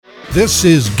This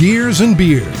is Gears and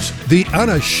Beers, the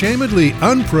unashamedly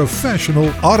unprofessional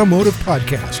automotive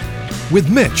podcast with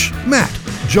Mitch, Matt,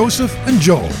 Joseph, and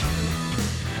Joel.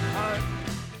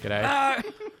 G'day.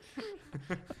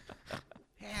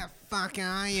 How fuck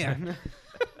are you?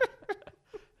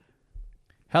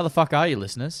 How the fuck are you,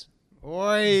 listeners?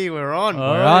 Oi, we're on.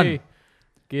 We're on. Oi.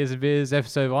 Gears and Beers,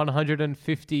 episode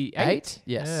 158.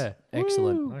 Yes. Yeah.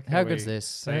 Excellent. Okay, How we good's this?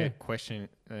 Say a question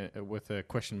with a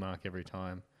question mark every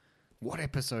time. What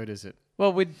episode is it?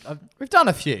 Well, We've done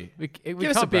a few. we Give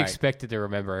us a can't be break. expected to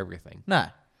remember everything. No.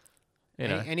 You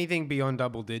know? Anything beyond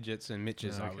double digits and Mitch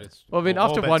is Okay. like this. Well, I mean, all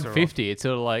after bets are off. 150, it's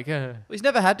sort of like, He's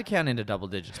never had to count into double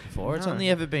digits before. It's No. only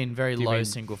ever been very Do you low mean-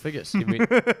 single figures. give me,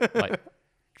 like,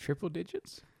 triple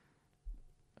digits?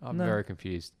 I'm No. very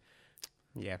confused.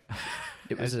 Yeah.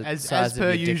 It was a As size per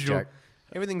of your dick usual. joke.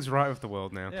 Everything's right with the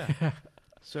world now. Yeah.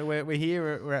 So we're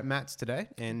here. We're at Matt's today,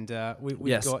 and we've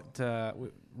Yes. got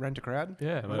Rent a Crowd.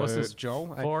 Yeah. Hello. What's This this?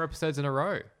 Joel. 4 episodes in a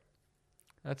row.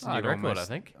 That's a new I'd record, I almost-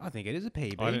 think. I think it is a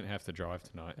PB. I didn't have to drive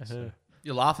tonight. So,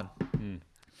 You're laughing.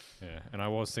 yeah, and I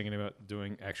was thinking about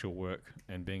doing actual work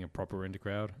and being a proper into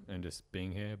crowd and just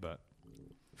being here, but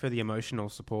For the emotional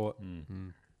support.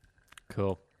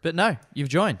 Cool. But no, you've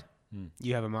joined.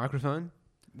 You have a microphone.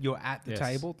 You're at the Yes.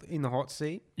 table in the hot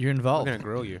seat. You're We're involved. going to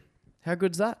grill you. How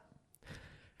good's that?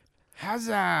 How's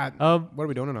that? Um, What are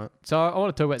we doing tonight? so I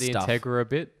want to talk about the Stuff. Integra a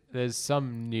bit. There's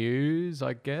some news,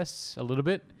 I guess, a little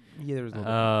bit. Yeah, there was a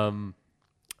little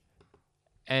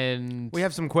And We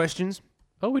have some questions.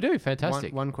 oh, we do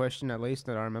fantastic. One question at least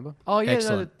that I remember. Oh yeah,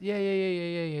 Excellent. yeah.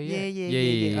 Yeah,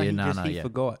 He no, yeah.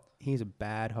 forgot. He's a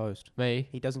bad host. Me.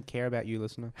 He doesn't care about you,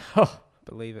 listener. Oh,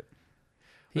 Believe it.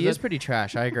 He is pretty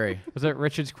trash, I agree. was that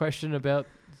Richard's question about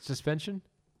suspension?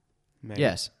 Maybe.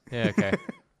 Yes. Yeah, okay.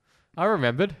 I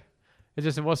remembered.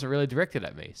 It wasn't really directed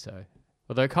at me, so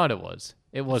although it kind of was.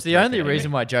 It was It's the directed only at me.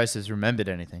 reason why Joseph's remembered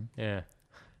anything. Yeah.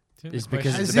 Is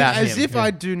because As it's if, about as him. if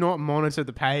I do not monitor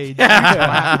the page.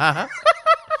 I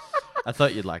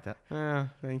thought you'd like that.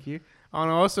 Thank you. And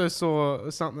I also saw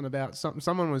something about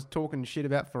someone was talking shit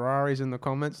about Ferraris in the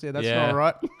comments. Yeah, that's Yeah. not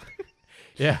right.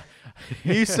 Yeah.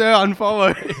 You, sir,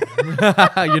 unfollow.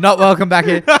 You're not welcome back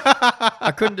here.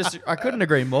 I couldn't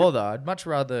agree more though. I'd much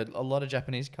rather a lot of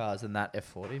Japanese cars than that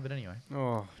F40. But anyway,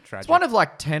 Oh, tragic. it's one of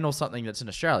like 10 or something that's in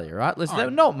Australia, right? There are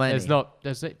not many. There's not.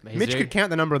 There's. Is Mitch there, could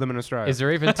count the number of them in Australia. is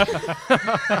there even?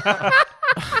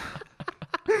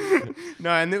 No,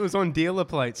 and it was on dealer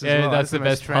plates as Yeah, well. that's the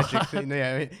most best tragic thing.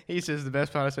 Yeah, he says the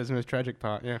best part. I says the most tragic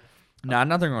part. Yeah. No,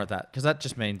 nothing wrong with that because that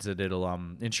just means that it'll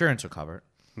insurance will cover it.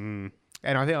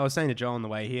 And I think I was saying to Joel on the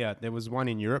way here, there was one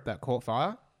in Europe that caught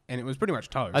fire, and it was pretty much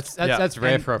toast. That's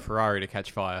rare And- for a Ferrari to catch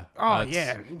fire. Oh That's-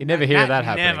 yeah, You never hear of that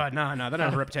happening. Never, no, they don't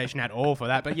have a reputation at all for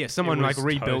that. But yeah, someone like was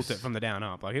rebuilt toast. it from the down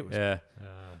up. Like it was. Yeah.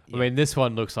 I mean, this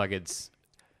one looks like it's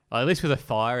at least with a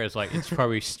fire, it's like it's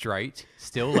probably straight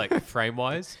still, like frame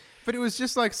wise. But it was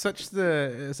just like such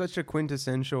a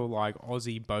quintessential like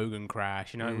Aussie bogan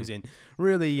crash. You know, it was in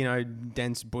really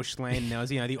dense bushland. And there was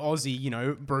the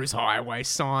Aussie Bruce Highway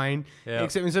sign. Yeah.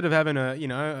 Except instead of having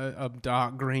a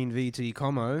dark green VT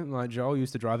Como like Joel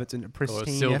used to drive, it's in a Or a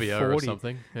pristine Silvio F40. or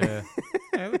something. Yeah.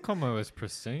 yeah, the combo was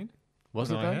pristine.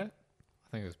 Was it When I though? had it.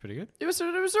 I think it was pretty good. It was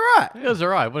alright. It was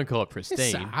alright. I wouldn't call it It's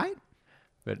pristine. alright.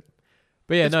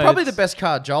 But yeah, It's no. probably the best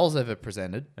car Joel's ever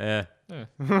presented. Yeah.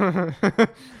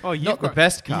 Oh, you've Not the got,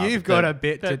 best car. You've but got a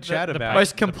bit to chat about.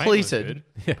 most The paint was completed.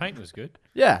 good. The paint was good.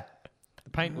 Yeah. The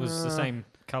paint was the same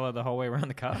color the whole way around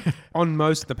the car. on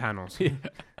most of the panels.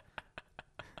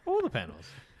 All the panels.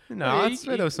 No, Yeah, I'd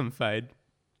say there was some fade.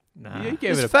 Nah. You gave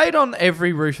There's it a fade on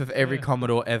every roof of every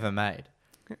Commodore ever made.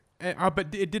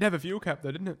 But it did have a fuel cap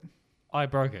though, didn't it? I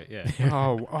broke it. Yeah.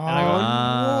 Oh,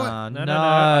 Ah, No, no. no,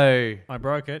 no, I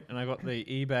broke it, and I got the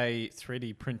eBay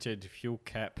 3D printed fuel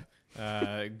cap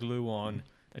glue-on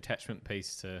attachment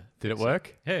piece to. Did it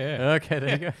work? Yeah, yeah. Okay, there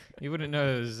you go. You wouldn't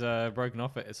know it was broken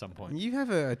off at some point. You have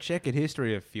a checkered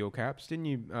history of fuel caps, didn't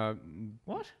you?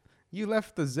 What? You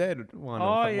left the Z one. Oh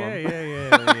off at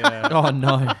yeah, one. yeah. Oh,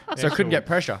 no. So it couldn't Actual- get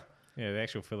pressure. Yeah, the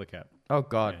actual filler cap. Oh,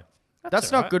 God. Yeah. That's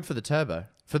not alright. good for the turbo.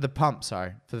 For the pump,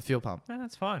 sorry. For the fuel pump. No,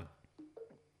 that's fine.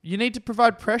 You need to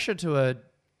provide pressure to a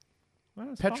Well,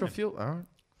 that's petrol fine. fuel. All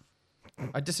right.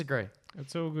 I disagree.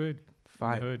 It's all good.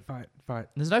 Fight, Hood. fight.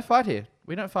 There's no fight here.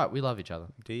 We don't fight. We love each other.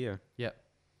 Do you? Yep.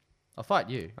 I'll fight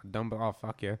you. Oh,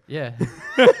 fuck yeah. Yeah.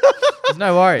 There's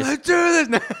no worries. Let's do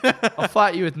this. I'll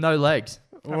fight you with no legs.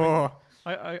 Oh,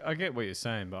 I get what you're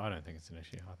saying, but I don't think it's an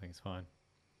issue. I think it's fine.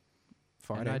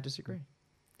 And I disagree.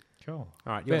 Cool.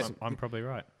 All right, Yeah. I'm probably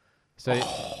right. So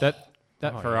that Oh,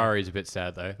 yeah. Ferrari is a bit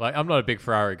sad though. Like I'm not a big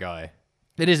Ferrari guy,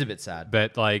 It is a bit sad.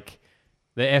 but like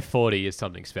The F40 is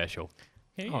something special.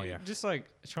 Oh yeah, just like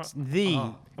The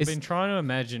I've been trying to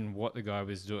imagine what the guy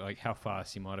was doing, like how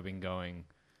fast he might have been going,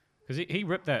 because he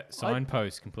ripped that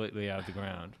signpost completely out of the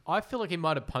ground. I feel like he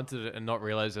might have punted it and not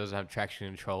realized it doesn't have traction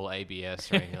control,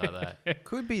 ABS, or anything like that.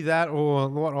 could be that, or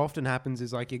what often happens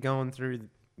is like you're going through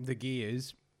the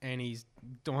gears and he's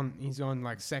on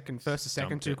like first to second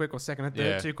Stumped too it. quick, or second to third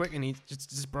Yeah. too quick, and he's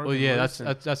just broken. Well, yeah, loose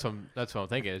that's what I'm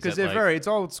thinking. because it's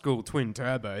old school twin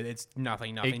turbo. It's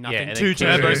nothing, and two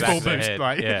then turbos back full to the boost. head.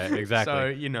 Like, Yeah,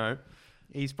 exactly. So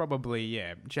he's probably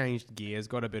changed gears,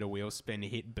 got a bit of wheel spin,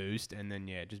 hit boost, and then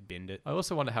just binned it. I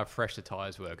also wonder how fresh the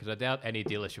tires were, because I doubt any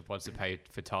dealership wants to pay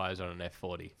for tires on an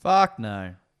F40. Fuck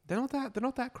no. They're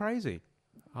not that crazy.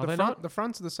 Are they not? The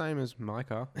fronts are the same as my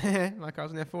car. My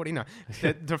car's an F40. No,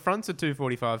 the fronts are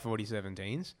 245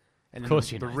 4017s, and Of course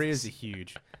then you the know rears this. are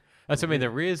huge. That's what I mean. The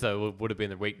rears though would have been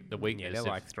the Yeah, weakness. they're if-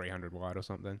 like 300 wide or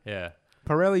something. yeah.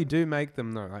 Pirelli do make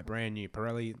them though, like brand new.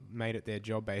 Pirelli made it their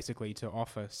job basically to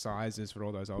offer sizes for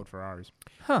all those old Ferraris.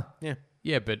 Huh. Yeah.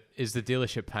 Yeah, but is the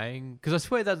dealership paying? Because I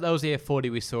swear that was the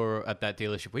F40 we saw at that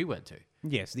dealership we went to.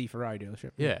 Yes, the Ferrari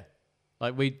dealership. Yeah,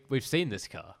 like we've seen this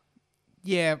car.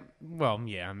 Yeah. Well,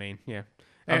 yeah. I mean, yeah.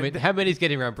 I mean, how many's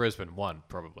getting around Brisbane? One,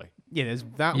 probably. Yeah. There's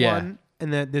that Yeah. one,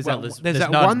 and then there's Well, that. there's- There's there's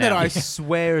that none one that now. I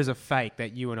swear is a fake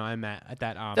that you and I met at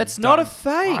that. That's not a done.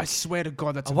 fake. I swear to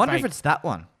God, that's I a wonder fake. if it's that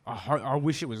one. I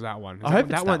wish it was that one. I hope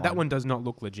it's that one. that That one. one does not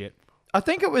look legit. I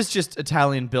think it was just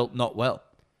Italian built not well.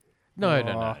 No.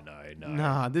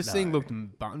 Nah, this thing looked.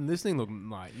 This thing looked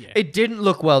like It didn't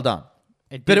look well done,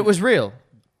 but it didn't. was real.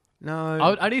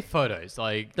 No, I need photos,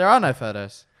 like There are no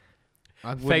photos.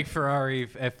 I fake Ferrari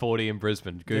F40 in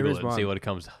Brisbane. Google is it and see one. what it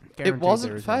comes. It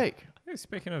wasn't fake. Yeah,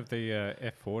 speaking of the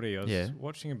F40, I was Yeah.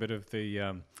 watching a bit of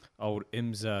the old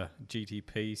IMSA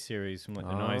GTP series from like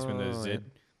the 90s when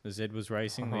the Z was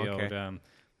racing, Oh, the okay. old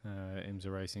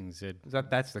IMSA Racing Z.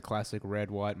 That's the classic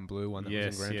red, white, and blue one that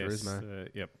Yes, was in Gran yes. Turismo.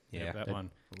 Yep, Yeah. that That-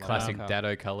 one. Classic car.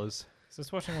 Dado colours. So I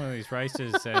was watching one of these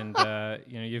races, and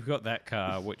you've got that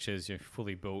car, which is your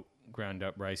fully built, ground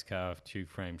up race car, tube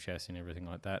frame chassis, and everything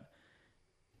like that.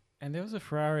 And there was a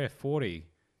Ferrari F40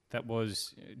 that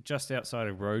was just outside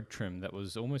of road trim that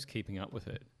was almost keeping up with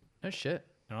it. No shit.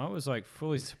 And I was like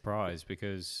fully surprised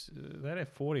because that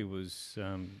F40 was,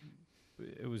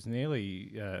 it was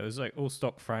nearly, it was like all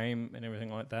stock frame and everything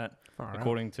like that, Far out.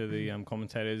 according to the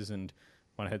commentators, and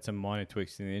might have had some minor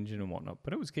tweaks in the engine and whatnot,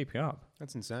 but it was keeping up.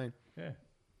 That's insane. Yeah.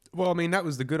 Well, I mean, that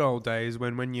was the good old days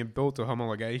when you built a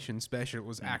homologation special, it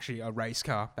was actually a race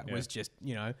car that Yeah. was just,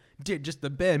 did just the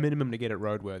bare minimum to get it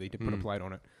roadworthy, to put a plate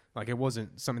on it. Like, it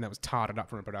wasn't something that was tarted up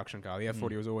from a production car. The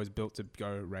F40 was always built to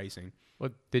go racing.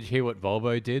 What did you hear? What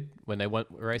Volvo did when they went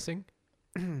racing?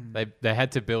 they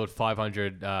had to build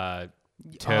 500 turbo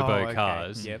Oh, okay.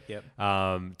 cars. Yep.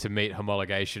 To meet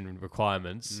homologation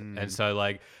requirements. And so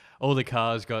like all the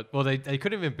cars they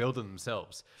couldn't even build them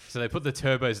themselves. So they put the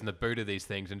turbos in the boot of these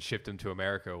things and shipped them to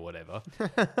America or whatever.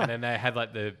 And then they had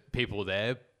like the people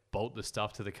there bolt the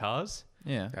stuff to the cars.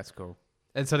 Yeah. That's cool.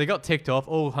 And so they got ticked off,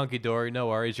 all hunky-dory, no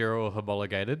worries, you're all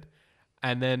homologated.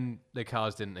 And then the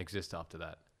cars didn't exist after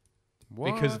that.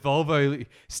 Because Volvo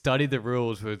studied the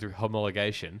rules with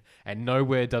homologation, and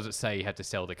nowhere does it say you have to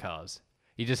sell the cars.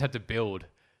 You just have to build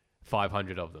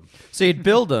 500 of them. So you'd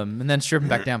build them and then strip them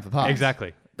back down for parts.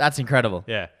 Exactly. That's incredible.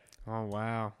 Yeah. Oh,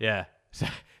 wow. Yeah. So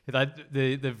like,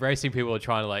 the racing people were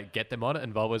trying to like get them on it,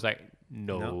 and Volvo's like,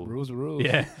 no. Rules are rules.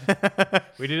 Yeah.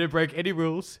 We didn't break any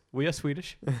rules. We are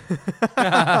Swedish.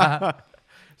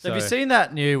 So have you seen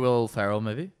that new Will Ferrell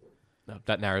movie? No,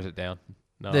 that narrows it down.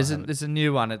 No, I there's haven't. a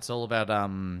new one. It's all about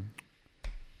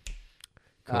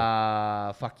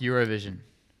Eurovision.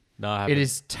 No, I haven't. It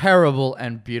is terrible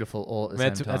and beautiful all at the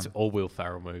Man, same that's time. all Will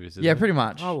Ferrell movies, isn't Yeah, it? pretty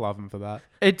much. I love him for that.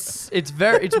 It's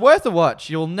worth a watch.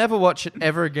 You'll never watch it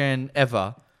ever again,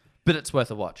 ever. But it's worth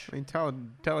a watch. I mean,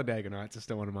 Talladega Nights is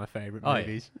still one of my favorite Oh, yeah.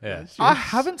 movies. Yeah. I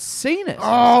haven't seen it.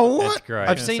 Oh, It's what? great. I've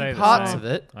gonna seen say the parts same. of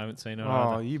it. I haven't seen it Oh,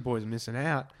 either. you boys are missing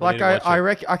out. We need Like to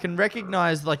watch I can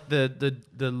recognize like the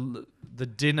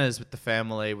dinners with the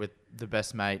family with the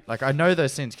best mate. Like I know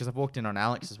those scenes because I've walked in on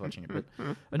Alex's watching it, but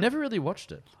I never really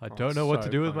watched it. I don't know what so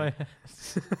to do with funny. my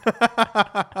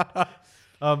hands.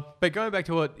 But going back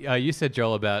to what you said,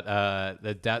 Joel, about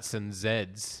the Datsun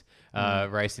Zeds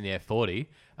racing the F40,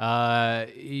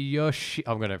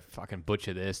 I'm going to fucking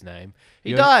butcher this name.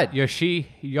 He died.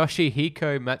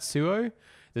 Yoshihiko Matsuo,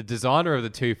 the designer of the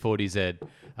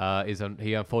 240Z,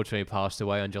 he unfortunately passed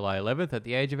away on July 11th at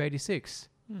the age of 86.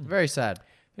 Very sad.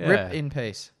 Yeah. Rip in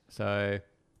peace. So,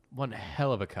 one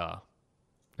hell of a car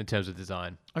in terms of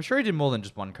design. I'm sure he did more than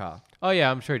just one car. Oh,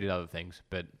 yeah, I'm sure he did other things,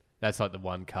 but that's like the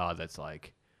one car that's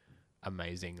like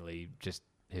amazingly just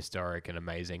historic and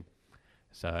amazing.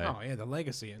 So Oh yeah, the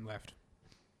legacy and left.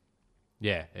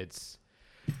 yeah,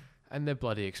 and they're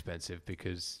bloody expensive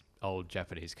because old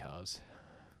Japanese cars,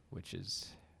 which is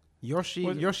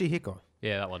Yoshihiko.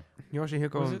 yeah, that one.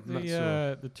 Yoshihiko. Was it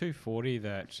Matsuo. the 240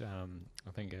 that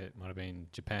I think it might have been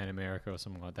Japan, America, or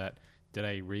something like that, did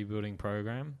a rebuilding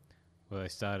program where they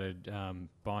started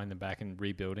buying them back and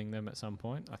rebuilding them at some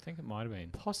point? I think it might have been.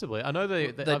 Possibly, I know they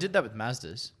did that with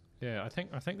Mazdas. Yeah, I think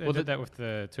they Well, did that with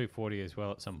the 240 as well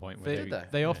at some point. Where Did they?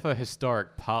 They offer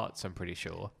historic parts. I'm pretty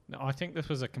sure. No, I think this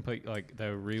was a complete they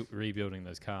were rebuilding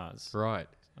those cars. Right.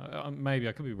 Maybe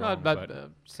I could be No, wrong, but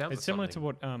but sounds it's similar to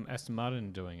something. what Aston Martin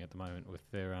are doing at the moment with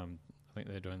their I think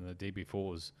they're doing the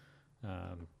DB4s.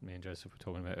 Me and Joseph were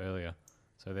talking about earlier.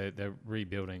 So they're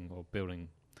rebuilding or building.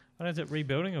 I don't know, is it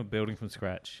rebuilding or building from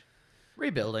scratch?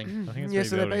 Rebuilding. I think it's Yeah, so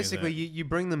they're rebuilding, isn't basically it? you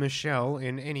bring them a shell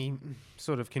in any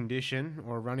sort of condition,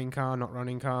 or running car, not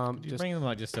running car. You Just bring them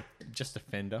like just a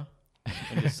fender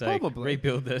and just say Probably.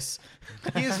 rebuild this.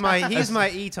 here's my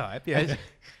E-Type. Yeah.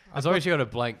 As long as you got a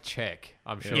blank check,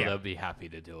 I'm sure Yeah. they'll be happy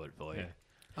to do it for you. Yeah.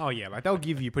 Oh yeah, like they'll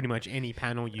give you pretty much any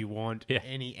panel you want, Yeah.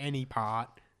 any part.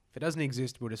 If it doesn't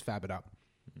exist, we'll just fab it up.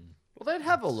 Well, they'd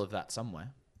have all of that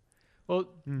somewhere. Well,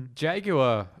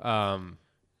 Jaguar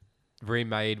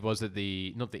remade, was it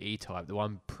not the E-Type, the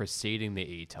one preceding the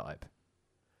E-Type?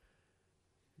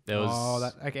 There was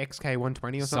that like XK120 or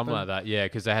something something. like that, yeah,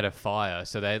 because they had a fire,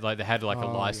 so they had like a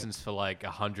Oh, yeah. license for like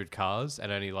 100 cars,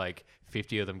 and only like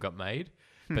 50 of them got made.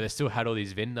 But they still had all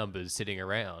these VIN numbers sitting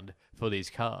around for these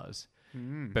cars.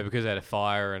 But because they had a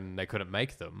fire and they couldn't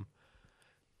make them,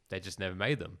 they just never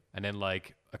made them. And then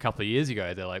like a couple of years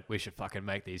ago, they're like, we should fucking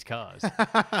make these cars.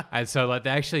 And so like they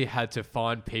actually had to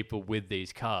find people with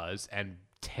these cars and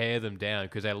tear them down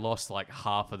because they lost like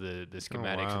half of the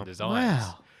schematics wow. and designs.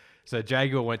 Wow. So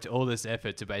Jaguar went to all this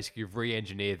effort to basically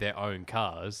re-engineer their own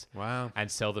cars Wow.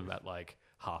 and sell them at like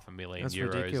 €500,000 That's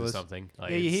euros ridiculous. or something.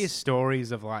 Like Yeah, you hear it's-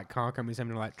 stories of like car companies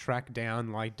having to like track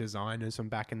down like designers from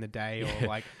back in the day, or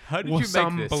like How did you make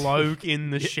some this? bloke in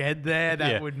the shed there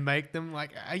that Yeah. would make them.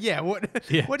 Like, what?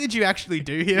 Yeah. What did you actually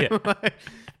do here? Yeah. Like,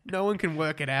 no one can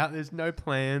work it out. There's no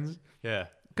plans. yeah,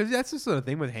 Because that's the sort of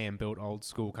thing with hand-built old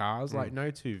school cars. Like,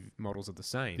 no two models are the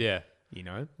same. yeah. You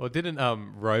know? Well, didn't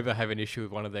Rover have an issue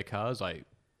with one of their cars, like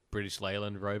British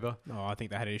Leyland Rover? Oh, I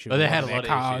think they had an issue Well, with they had a their lot of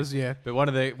cars, issues. yeah. But one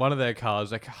of their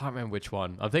cars, I can't remember which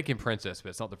one. I'm thinking Princess, but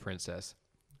it's not the Princess.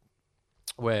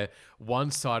 Where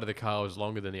one side of the car was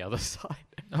longer than the other side,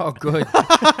 Oh, good.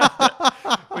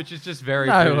 which is just very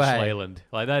No British way. Leyland.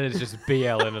 Like that is just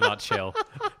BL in a nutshell.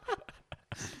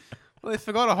 Well, they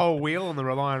forgot a whole wheel on the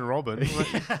Reliant Robin.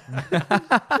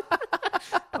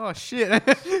 Oh, shit.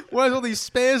 Where's all these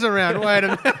spares around? Wait a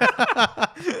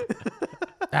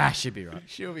minute. Should be right.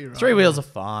 She'll be right. 3 wheels are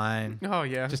fine. Oh,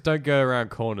 yeah. Just don't go around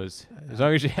corners. As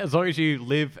long as you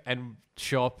live and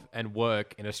shop and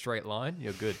work in a straight line,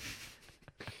 you're good.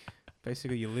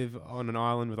 Basically, you live on an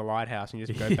island with a lighthouse and you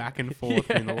just go back and forth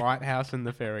between the lighthouse and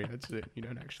the ferry. That's it. You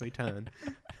don't actually turn.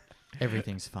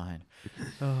 Everything's fine.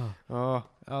 Oh,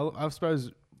 I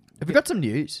suppose. Have we got some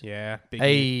news? Yeah. Big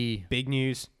Hey, Big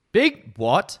news. big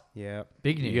what? Yeah.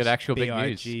 Big news. You got actual big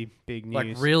news. B-I-G, big news.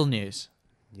 like real news.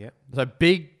 Yep. So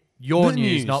big your The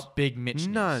news, news. not big Mitch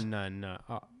No, news. no.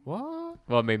 What?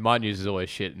 Well, I mean, my news is always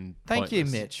shit and Thank you,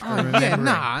 pointless. Mitch, for Oh, yeah,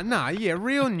 remembering. yeah,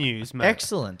 real news, mate.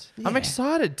 Excellent. I'm Yeah.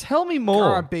 excited. Tell me All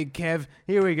more. right, Big Kev.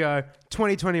 Here we go.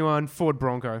 2021 Ford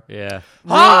Bronco. Yeah.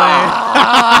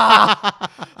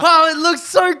 Oh, it looks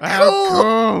so cool.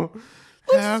 How cool.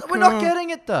 How We're not cool. getting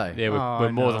it though. Yeah, Oh,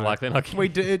 we're more than no. likely not.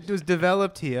 It was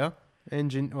developed here,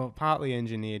 partly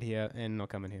engineered here, and not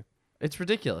coming here. It's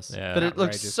ridiculous. Yeah. But it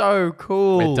looks Outrageous. so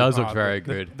cool. It does look Oh, very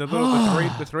the- good.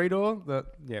 The three door.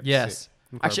 Yes. sick.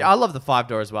 Actually, Incredible. I love the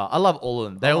 5-door as well. I love all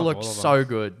of them. They I all love look all of so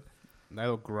good. They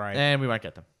look great. And we won't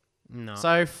get them. no.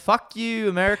 So fuck you,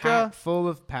 America.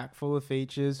 Pack full of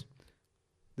features.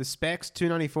 The specs: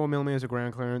 294mm of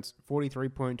ground clearance,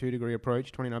 43.2 degree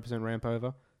approach, 29% ramp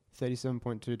over,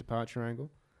 37.2 departure angle.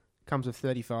 Comes with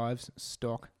 35s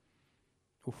stock.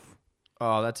 Oof.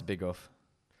 Oh, that's a big off.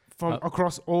 From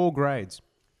across all grades.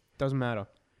 Doesn't matter.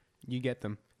 You get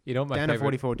them. You know what Down to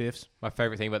 44 diffs. my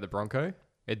favorite thing about the Bronco?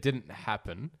 It didn't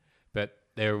happen, but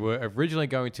they were originally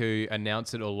going to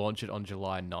announce it or launch it on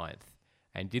July 9th.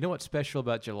 And do you know what's special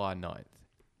about July 9th?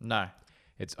 No.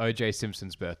 It's O.J.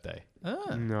 Simpson's birthday.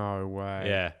 Oh. No way.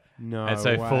 Yeah. No And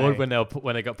so way. Ford, when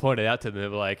it got pointed out to them, they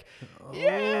were like,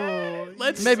 "Yeah,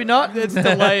 let's Maybe not. Let's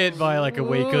delay it by like a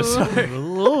week or so."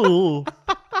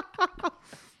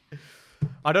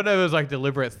 I don't know if it was like a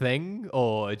deliberate thing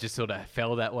or it just sort of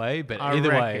fell that way, but I either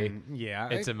reckon, way, yeah.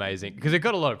 it's amazing because it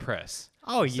got a lot of press.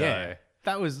 Oh yeah, So-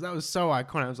 that was so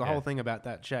iconic. It was the Yeah. whole thing about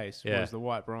that chase. Yeah. Was the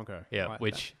white Bronco? Yeah, Like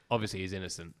which obviously he's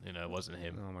innocent. You know, it wasn't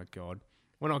him. that. Oh my god,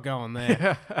 we're not going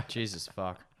there. Jesus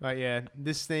fuck. But yeah,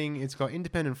 this thing it's got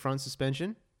independent front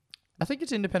suspension. I think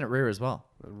it's independent rear as well.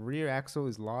 The rear axle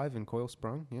is live and coil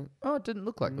sprung. Yeah. Oh, it didn't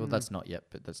look like. Well, that's not yet,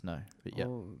 but that's no. But yeah.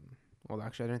 Well,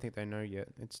 actually, I don't think they know yet.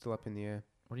 It's still up in the air.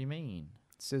 What do you mean?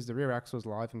 It says the rear axle is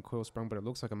live and coil sprung, but it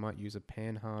looks like it might use a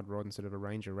Panhard rod instead of a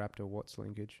Ranger Raptor Watts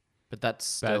linkage. But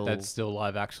that's But still. that's still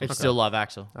live axle. it's still live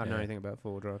axle. I don't know Yeah. anything about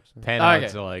four-wheel drive. So. Panhards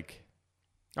Okay. are like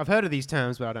I've heard of these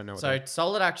terms, but I don't know. What So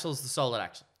solid axle is the solid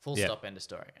axle. Full Yeah. stop. End of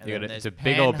story. And you then got there's it's a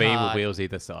big old beam with Panhard. wheels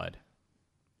either side.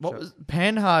 What was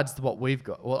Panhard's what we've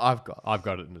got? Well, I've got. I've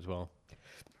got it as well.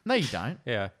 No, you don't.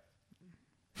 Yeah,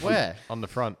 Where on the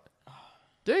front.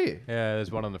 do you? Yeah,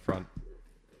 there's one on the front.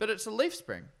 But it's a leaf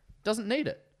spring. Doesn't need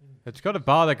it. It's got a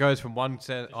bar that goes from one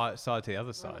side to the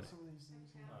other side.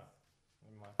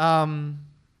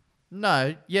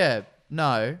 No. Yeah.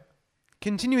 No.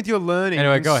 Continue with your learning.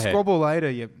 Anyway, and go ahead. Squabble later,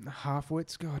 you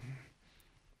half-wits. God.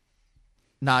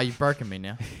 Nah, you've broken me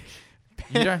now.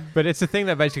 You don't. But it's the thing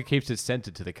that basically keeps it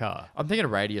centered to the car. I'm thinking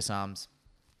of radius arms.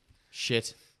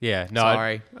 Shit. Yeah, no.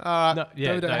 Sorry. No,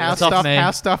 yeah, no, it's off me.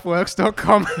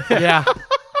 Howstuffworks.com. Yeah.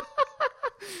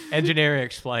 Engineering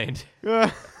explained. No,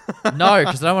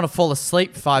 because I don't want to fall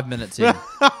asleep 5 minutes in.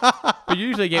 But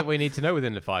usually get what we need to know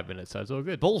within the 5 minutes, so it's all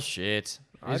good. Bullshit.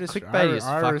 I He's just clickbaity as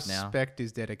I fuck now. respect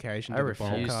his dedication I to the refuse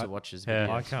ball to cut. watch his Yeah. videos.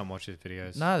 I can't watch his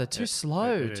videos. No, they're too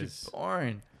slow. it Too is.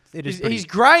 boring. It is He's, pretty- he's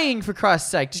graying, for Christ's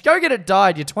sake. Just go get it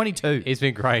dyed. You're 22. He's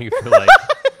been growing for like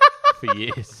for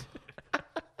years.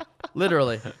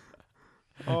 Literally.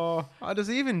 Oh, does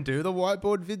he even do the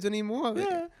whiteboard vids anymore?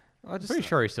 Yeah. I just Pretty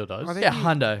sure he still does. I think Yeah, he-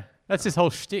 hundo. That's his whole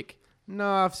shtick. No,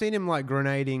 I've seen him like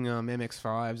grenading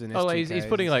MX5s and Oh, like, he's STKs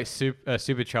putting and like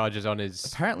superchargers on his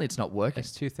Apparently, it's not working.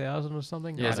 S2000 or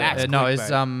something. Yeah, I don't know. that's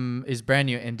no, his brand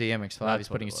new NDMX5. He's That's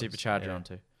putting a what it was, supercharger yeah.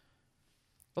 onto.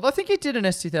 Well, I think he did an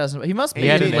S2000. He must He be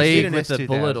had in an league S2000. with the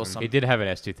Bullet or He something. did have an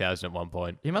S2000 at one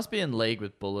point, He must be in league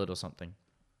with Bullet or something.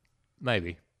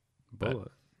 maybe. But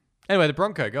Bullet. anyway, the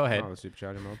Bronco. Go ahead. Oh, the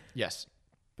supercharger mob. Yes.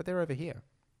 But they're over here.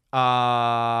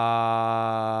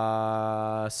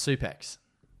 Supex.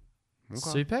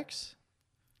 Okay. Supex?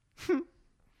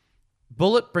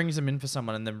 Bullet brings them in for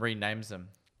someone and then renames them.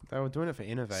 They were doing it for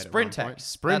Innovate. at Sprintex. one point.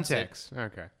 That's Sprintex.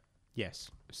 Okay.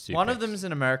 Yes. One of them's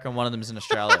in America and one of them's in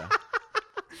Australia.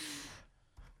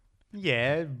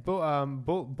 Yeah.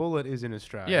 Bullet is in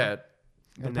Australia.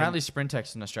 Yeah. And Apparently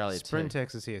Sprintex in Australia too.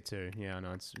 Sprintex is here too. Yeah, I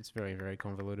know. It's very, very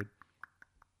convoluted.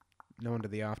 No wonder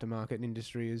the aftermarket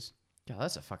industry is God,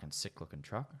 that's a fucking sick looking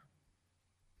truck.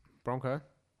 Bronco.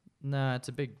 Nah, it's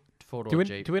a big four Do door we,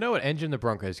 Jeep. do we know what engine the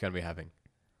Bronco is going to be having?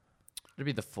 It'd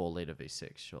be the 4-litre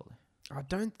V6, surely. I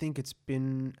don't think it's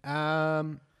been.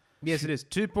 Yes, it is.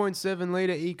 2.7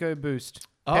 liter EcoBoost.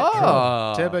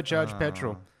 Oh. Turbocharged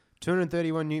petrol.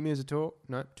 231 newton meters of torque.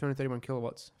 No, 231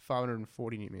 kilowatts.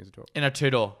 540 newton meters of torque. In a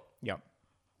 2-door. Yep.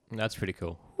 That's pretty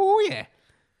cool. Oh yeah.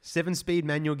 7-speed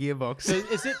manual gearbox.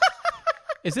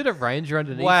 Is it a Ranger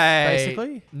underneath, Wait.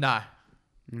 basically? No.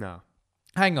 No.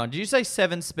 Hang on. Did you say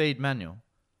 7-speed manual?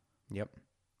 Yep.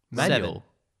 Manual.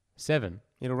 7.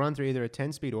 It'll run through either a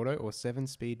 10-speed auto or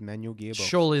 7-speed manual gearbox,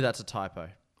 Surely that's a typo.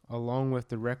 along with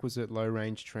the requisite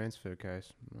low-range transfer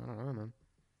case. I don't know, man.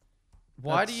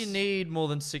 Why do you need more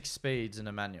than 6 speeds in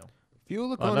a manual?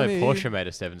 Fuel I know economy. Porsche made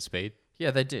a 7-speed.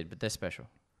 Yeah, they did, but they're special.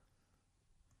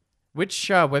 Which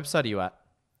website are you at?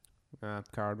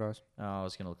 Car advice. Oh, I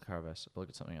was going to look at Carabas. Look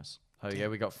at something else. Oh, yeah,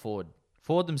 we got Ford.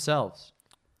 Ford themselves.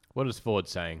 What is Ford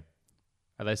saying?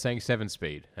 Are they saying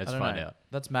 7-speed? Let's I don't find know. out.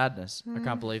 That's madness. I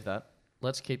can't believe that.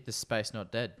 Let's keep this space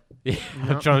not dead. Yeah,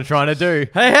 that's what I'm trying to do.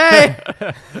 Hey,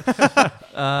 hey!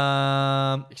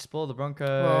 Explore the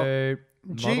Bronco.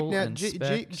 Jeep model now. and Jeep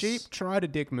specs. tried a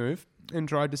dick move and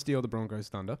tried to steal the Broncos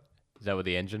thunder. Is that with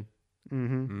the engine?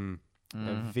 Mm-hmm.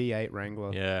 Mm. A V8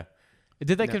 Wrangler. Yeah.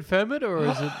 Did they confirm it, or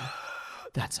is it?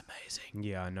 That's amazing.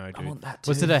 Yeah, I know, I dude. want that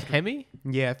too. Was it a Hemi?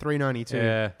 Yeah, 392.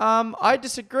 Yeah. I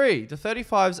disagree. The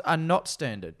 35s are not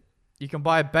standard. You can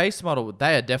buy a base model.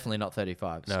 They are definitely not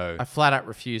 35s. No. I flat out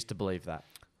refuse to believe that.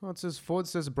 Well, it says Ford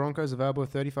says Broncos available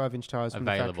with 35-inch tires from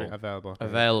the factory. Available. Available.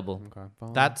 Available. Okay.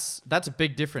 fine. That's a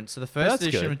big difference. So the first That's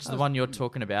edition, good. which is the one you're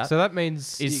talking about, So that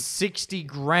means is 60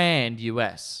 grand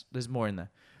US. There's more in there.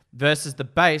 Versus the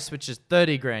base, which is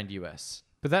 30 grand US.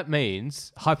 but that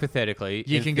means hypothetically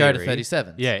You in can go to theory,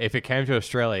 37s. Yeah, if it came to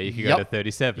Australia, you could Yep. go to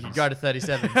 37. You can go to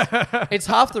 37s. It's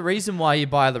half the reason why you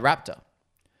buy the Raptor.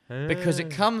 because it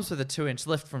comes with a 2-inch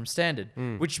lift from standard,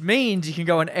 which means you can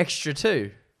go an extra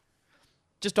 2.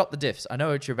 Just drop the diffs. I know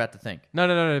what you're about to think. No.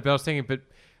 But I was thinking, but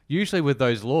usually with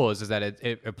those laws is that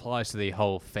it applies to the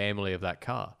whole family of that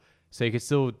car. So you could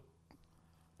still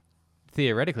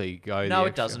theoretically go. No, the it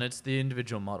extra. doesn't. It's the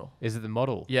individual model. Is it the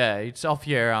model? Yeah, it's off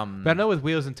your But I know with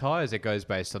wheels and tires, it goes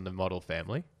based on the model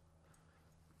family.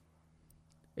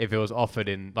 If it was offered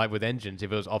in, like with engines,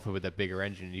 if it was offered with a bigger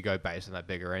engine, you go based on that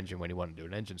bigger engine when you want to do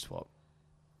an engine swap.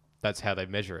 That's how they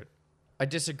measure it. I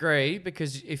disagree,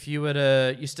 because if you were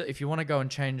to, if you want to go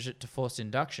and change it to forced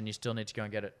induction, you still need to go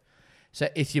and get it. So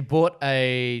if you bought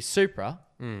a Supra,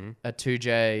 a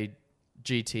 2J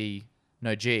GT,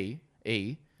 no GE,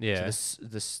 Yeah. so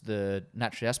the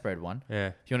naturally aspirated one. Yeah.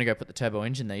 If you want to go put the turbo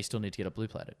engine there, you still need to get it blue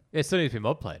plated. It still needs to be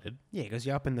mod plated. Yeah, because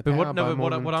you're up in the But power what, by no, but more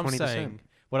what, than what I'm 20%. saying,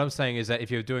 what I'm saying is that if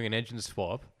you're doing an engine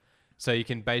swap, so you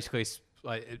can basically,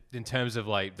 like, in terms of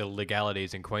like the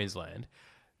legalities in Queensland,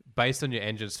 based on your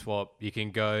engine swap, you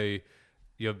can go,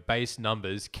 your base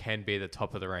numbers can be the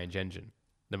top of the range engine,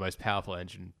 the most powerful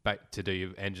engine, to do your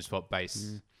engine swap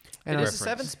base. And It I- is a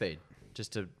 7-speed,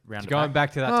 just to round it Going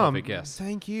back to that topic, yes.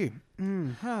 Thank you.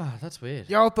 Ah, that's weird.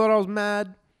 Y'all thought I was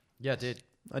mad. Yeah, I did.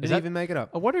 I didn't that- even make it up.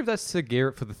 I wonder if that's to gear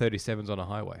it for the 37s on a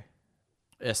highway.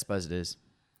 Yeah, I suppose it is.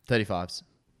 35s.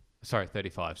 Sorry,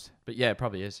 35s. But yeah, it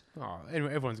probably is. Oh,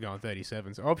 everyone's going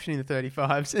 37s. Optioning the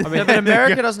 35s. I mean, but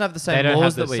America doesn't have the same don't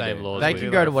laws have that the we same do. laws They we can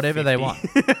do. go Like to whatever they want.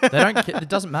 They don't. It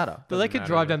doesn't matter. But they could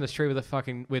matter, drive though. down the street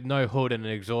with no hood and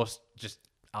an exhaust just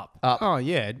up. Oh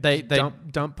yeah, They-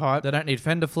 dump pipe. They don't need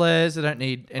fender flares. They don't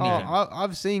need anything.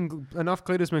 I've seen enough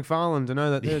Cletus McFarlane to know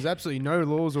that there's absolutely no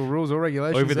laws or rules or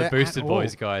regulations. Over the there Boosted at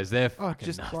Boys all. guys, they're Oh, fucking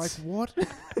just nuts. like what?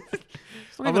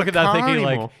 It's not I'm even looking a at that car thinking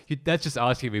anymore. like, that's just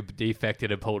asking me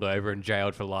defected and pulled over and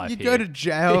jailed for life. You'd here. go to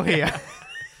jail here.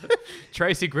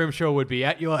 Tracy Grimshaw would be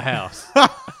at your house.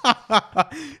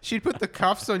 She'd put the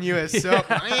cuffs on you herself.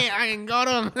 I ain't got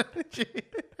them.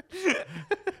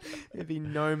 There'd be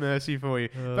no mercy for you.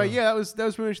 But yeah, that was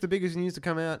pretty much the biggest news to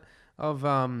come out of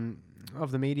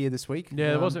the media this week.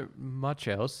 Yeah, there wasn't much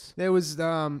else. There was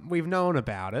we've known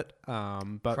about it,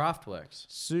 but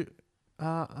Craftworks.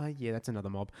 yeah, that's another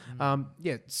mob.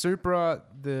 Yeah, Supra,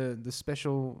 the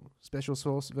special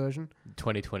source version.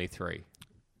 2023.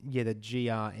 Yeah, the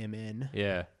GRMN.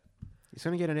 Yeah. It's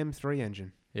going to get an M3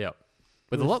 engine. Yep.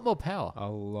 With a lot more power. A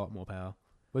lot more power.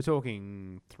 We're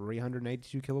talking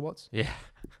 382 kilowatts. Yeah.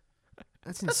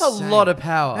 That's That's a insane. lot of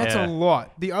power. That's Yeah. a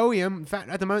lot. The OEM, in fact,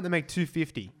 at the moment they make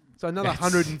 250. So another Yes.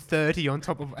 130 on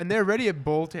top of, and they're already a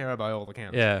ball terror by all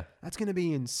accounts. Yeah. That's going to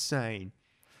be insane.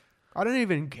 I don't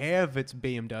even care if it's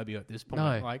BMW at this point.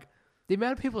 No. Like, The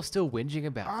amount of people still whinging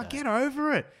about that. get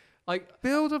over it. Like,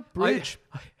 Build a bridge.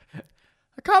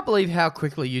 I can't believe how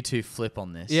quickly you two flip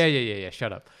on this. yeah.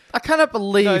 Shut up. I cannot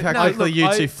believe how quickly look,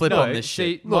 you two flip on this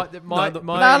see, shit. My, Look, my, no,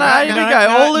 my, No, here we go.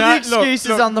 All of the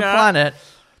excuses on the planet.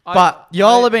 But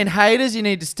y'all have been haters. You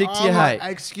need to stick to your hate.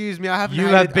 Excuse me, I haven't. You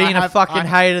hated- have been I a fucking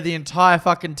hater the entire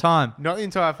fucking time. Not the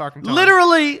entire fucking time.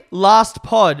 Literally, last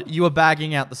pod, you were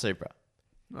bagging out the Supra.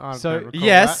 I So, don't recall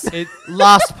Yes, that.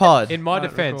 last pod. In my I don't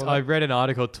defense, recall I that. read an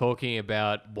article talking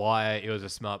about why it was a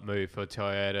smart move for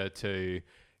Toyota to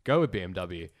go with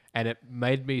BMW, and it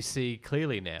made me see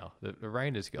clearly now that the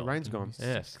rain is gone. The rain's gone.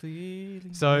 Yes.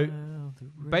 So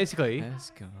basically,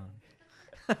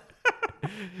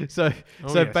 so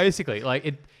yes. basically,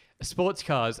 like sports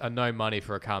cars are no money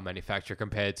for a car manufacturer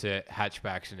compared to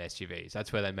hatchbacks and SUVs.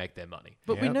 That's where they make their money.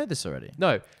 But we Yep. know this already.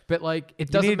 No, but like it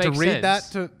You doesn't needed make to read sense.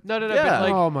 that to. No. Yeah. But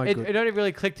like, Oh my it, God. it only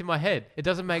really clicked in my head. It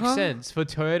doesn't make Huh? sense for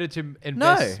Toyota to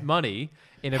invest money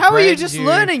in a How are you brand just new-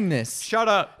 learning this? Shut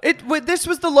up. This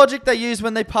was the logic they used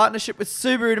when they partnership with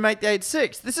Subaru to make the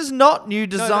 8.6. This is not new No,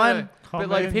 design. no. But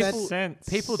like Common people, sense.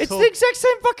 people It's talk. the exact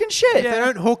same fucking shit. They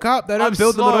don't hook up. They don't I'm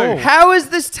build them slow. at all. How has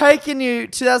this taken you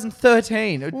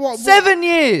 2013? What- 7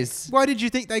 years. Why did you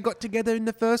think they got together in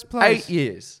the first place? 8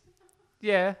 years.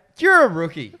 Yeah. You're a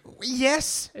rookie.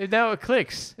 Yes. Now it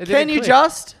clicks. It Can didn't you click.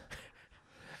 just?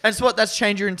 And so what? That's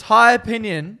changed your entire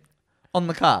opinion on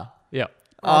the car. Yeah.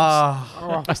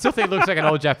 Ah, I still think it looks like an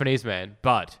old Japanese man,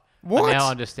 but What? I now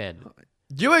understand.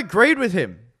 you agreed with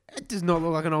him. It does not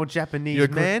look like an old Japanese You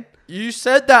agree- man. You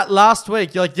said that last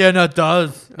week. You're like, yeah, no, it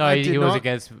does. No, I he did was not.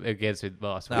 against me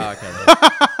last week. Oh,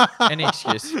 okay. Any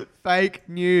excuse. Fake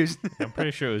news. I'm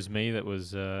pretty sure it was me that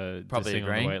was Probably dissing on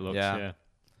agreeing, the way it looks. yeah.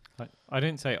 Yeah. I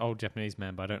didn't say old Japanese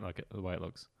man, but I don't like it the way it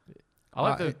looks. I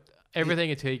like Uh,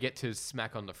 everything until you get to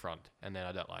smack on the front, and then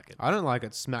I don't like it. I don't like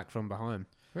it smacked from behind.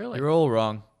 Really? You're all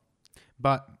wrong.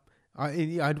 But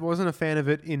I wasn't a fan of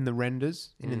it in the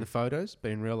renders and in the photos,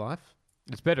 but in real life,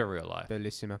 It's better in real life.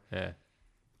 bellissimo. Yeah.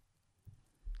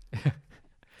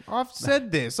 I've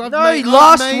said this. I've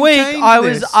Last week maintained I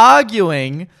was this.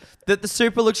 arguing that the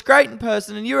Supra looks great in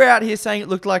person, and you were out here saying it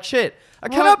looked like shit. I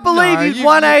cannot believe you've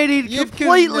 180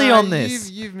 completely on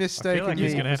this. You've I mistaken feel like me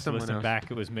he's going to for have to someone listen else.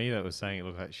 back. It was me that was saying it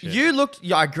looked like shit. You looked.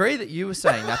 Yeah, I agree that you were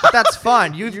saying that, but that's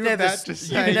fine. You've You're never, about to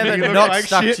say you've never you look not like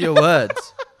stuck shit. to your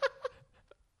words.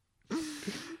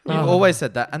 You've always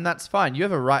said that, and that's fine. You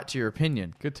have a right to your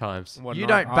opinion. Good times. What, You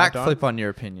no, don't I backflip on your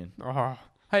opinion. Oh,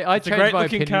 Hey, I a changed great my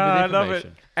looking opinion car, with I love it.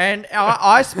 information. And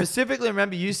I specifically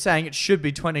remember you saying it should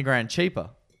be 20 grand cheaper.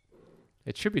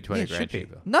 It should be 20 Yeah, it grand should be.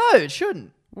 cheaper. No, it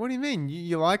shouldn't. what do you mean?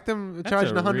 You like them That's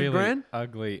charging a 100 really grand?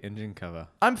 ugly engine cover.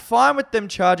 I'm fine with them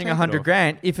charging Take it 100 off.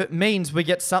 grand if it means we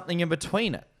get something in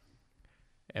between it.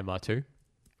 MR2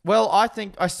 Well,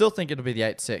 I still think it'll be the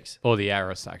 8.6. or the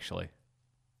Aris actually.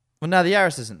 Well, no, the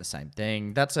Yaris isn't the same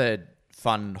thing. That's a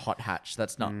fun hot hatch.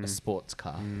 That's not a sports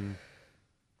car.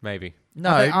 Maybe. No,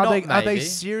 Are not they maybe.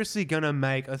 seriously gonna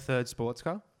make a third sports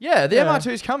car? Yeah, the Yeah.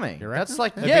 MR2 is coming. You That's reckon?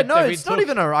 like, They've yeah, been- no, they've it's been not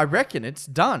even a, I reckon it's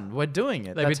done. We're doing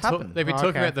it. They've That's been, happened. they've been Oh, talking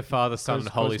okay. about the Father, Son, and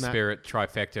Close Holy map. Spirit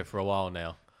trifecta for a while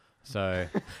now. So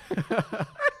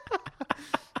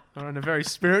We're on a very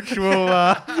spiritual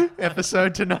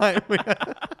episode tonight.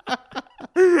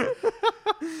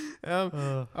 I've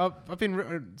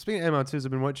been speaking of MR2s.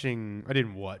 I've been watching. I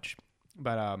didn't watch,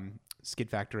 but Skid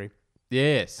Factory.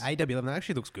 yes, AW11 that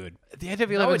actually looks good. the AW11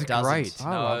 No, is it doesn't. great.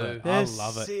 I love it. They're I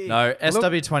love it. sick. No,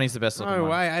 SW20 is the best looking No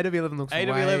one. way. AW11 looks way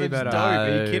AW11's better. dope.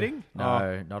 Are you kidding?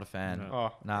 No, not a fan.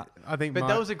 Oh, Nah. I think. But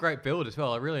that was a great build as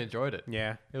well. I really enjoyed it.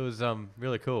 yeah. It was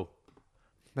really cool.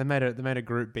 They made a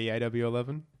Group B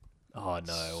AW11. Oh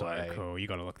no so way! cool. You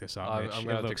got to look this up. I'm Mitch. gonna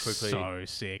It have to looks quickly- so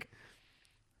sick.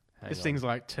 Hang This on. thing's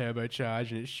like turbocharged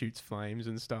and it shoots flames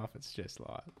and stuff. It's just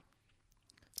like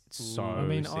so. I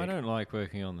mean, sick. I don't like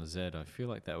working on the Z. I feel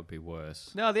like that would be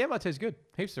worse. No, the MR2 is good.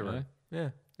 Heaps of room.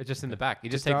 Yeah, it's just in the back. You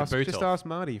just take ask, the boot just off. ask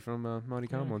Marty from Marty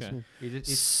Carmons. okay. Yeah. You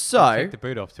just So, take the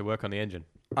boot off to work on the engine.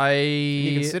 You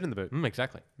can I sit in the boot.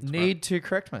 Exactly. need to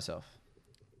correct myself.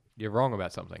 You're wrong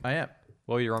about something. I am.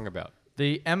 What are you wrong about?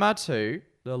 The MR2,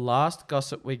 the last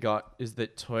gossip we got is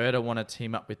that Toyota want to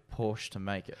team up with Porsche to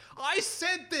make it. I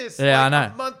said this Yeah, I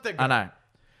know. a month ago. I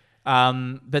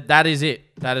know. But that is it.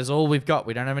 That is all we've got.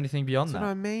 We don't have anything beyond That's what I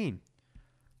that. mean.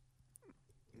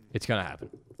 It's gonna happen.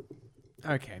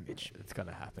 Okay, Mitch. It's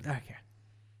gonna happen. Okay.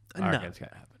 I reckon it's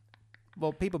gonna happen.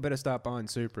 Well, people better start buying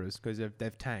Supras because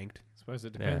they've tanked. I suppose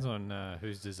it depends on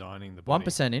who's designing the body.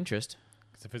 1% interest.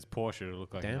 'Cause if it's Porsche, it'll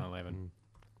look like Damn. an 911.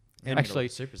 Actually,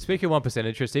 Super. speaking of 1%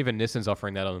 interest, even Nissan's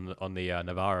offering that on the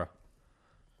Navara.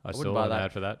 I wouldn't saw buy an that.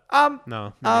 ad for that.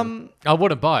 No. I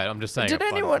wouldn't buy it. I'm just saying. Did I'd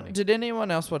find it anyone funny. did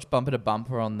anyone else watch Bumper to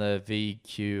Bumper on the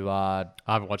VQR?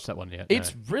 I haven't watched that one yet.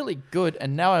 It's really good,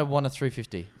 and now I want a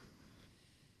 350.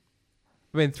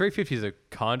 I mean, 350s are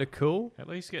kind of cool. At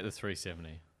least get the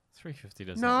 370. 350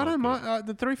 doesn't. No, I look don't good. mind.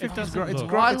 The 350 is doesn't it's look-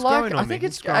 growing. I like. Growing I on think me.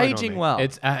 it's growing on aging me. well.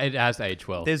 It has aged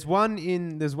well. There's one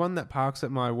that parks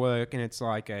at my work and it's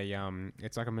like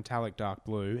a metallic dark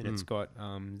blue and it's got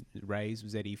Ray's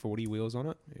ZE40 wheels on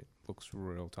it. It looks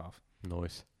real tough.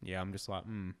 Nice. Yeah, I'm just like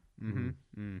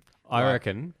I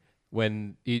reckon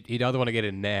when you'd either want to get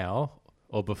it now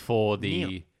or before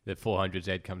the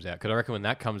 400Z comes out, because I reckon when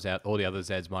that comes out, all the other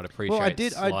Zs might appreciate. Well, I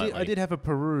slightly. did have a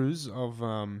peruse of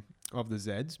the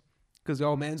Zs because the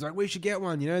old man's like, we should get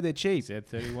one. You know, they're cheap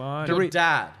Z31. To Your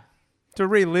dad. to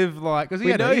relive like because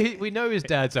We know his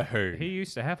dad's a who. He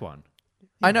used to have one.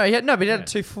 I know. But he had a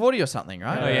 240 or something,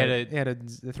 right? No, he had he had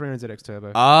the 300ZX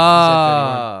turbo.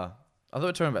 Ah. I thought we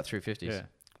were talking about 350s. Yeah.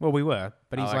 Well, we were,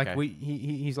 but he's Oh, like okay.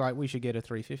 he's like we should get a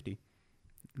 350,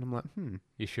 and I'm like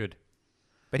You should.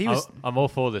 But he was I'm all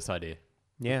for this idea.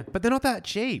 yeah, but they're not that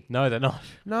cheap. No, they're not.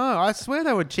 No, I swear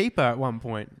they were cheaper at one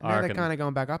point. I Now they're reckon kind of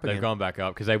going back up They've again. gone back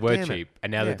up because they were Damn it. cheap,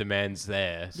 and now Yeah. the demand's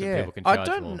there, so Yeah. people can charge I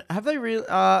don't. more. Have they really?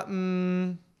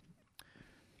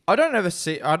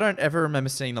 I don't ever remember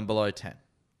seeing them below 10.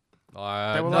 They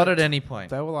were Not like at any point.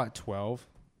 They were like 12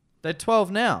 They're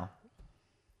 12 now.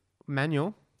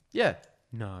 manual. Yeah.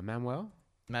 No, Manuel.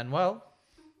 Manuel.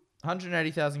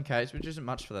 180,000 Ks, which isn't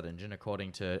much for that engine,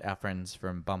 according to our friends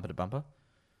from Bumper to Bumper.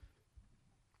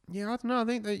 Yeah, I don't know. I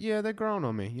think they're growing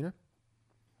on me. You know.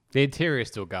 The interior is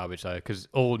still garbage though, because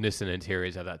all Nissan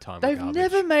interiors at that time were They've garbage.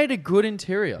 never made a good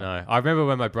interior. No, I remember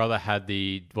when my brother had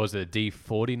the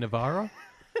D40 Navara.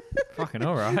 Fucking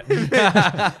all right.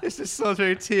 It's just so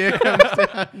through tear comes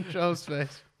down Joel's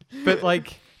face. But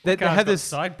like They Car's had got this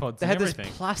side pods They and had this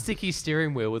everything. plasticky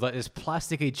steering wheel with like this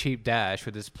plasticky cheap dash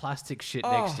with this plastic shit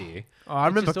next to you. Oh, I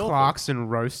remember just awful. Clarkson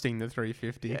roasting the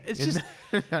 350. It's In just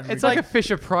that it's like a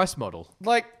Fisher Price model.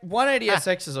 Like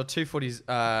 180SXs or 240s,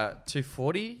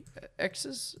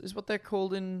 240Xs is what they're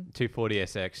called in.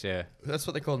 240SX, yeah. That's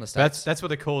what they're called in the States. That's what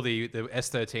they call the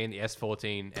S13, the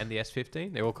S14, and the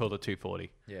S15. They're all called a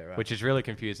 240. Yeah, right. Which is really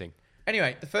confusing.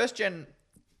 Anyway, the first gen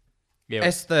Yeah.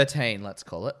 S13, let's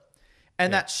call it,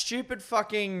 and that stupid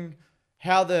fucking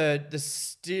how the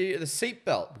seat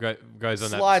belt Goes on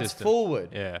slides that system. forward.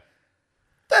 Yeah.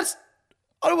 That's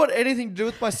I don't want anything to do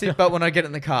with my seatbelt when I get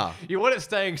in the car. You want it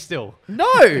staying still.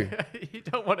 No, You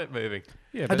don't want it moving.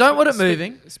 Yeah, I but don't want it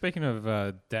moving. Speaking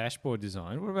of dashboard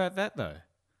design, what about that though?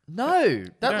 No,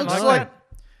 that don't looks like like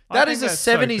I that think is a that's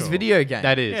so 70s cool. video game.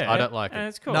 That is. I don't like and it.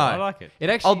 it's cool. No. I like it. It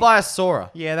actually. I'll buy a Sora.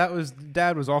 Yeah, that was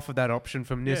Dad was offered that option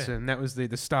from Yeah. Nissan. That was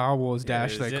the Star Wars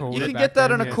dash Yeah, they is it- called You it. can back get that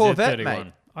then, on a yeah. Corvette, Z31.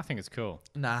 mate. I think it's cool.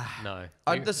 Nah, No.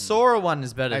 the Sora one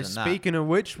is better Hey, than that. speaking of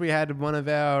which, we had one of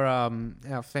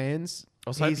our fans. I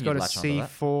was hoping He's got you'd a latch onto that.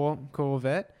 C4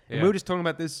 Corvette. And Yeah. we were just talking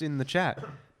about this in the chat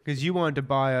because you wanted to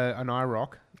buy an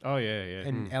IROC Oh yeah, yeah.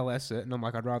 and LS it, and I'm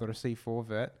like, I'd rather a C4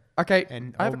 vet. Okay,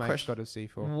 And I have old a mate's question. got a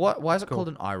C4. Why is it Cool. called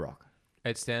an IROC?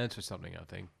 It stands for something, I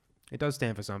think. It does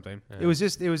stand for something. Yeah. It was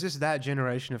just that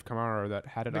generation of Camaro that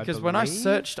had it. Because I when I believe.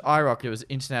 searched IROC, it was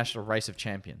International Race of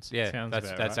Champions. Yeah, Sounds that's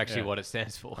about right, actually yeah. what it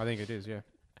stands for. I think it is. Yeah.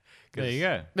 There you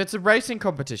go. It's a racing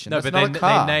competition. No, That's but not a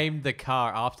car. they named the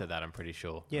car after that, I'm pretty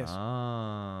sure. Yes.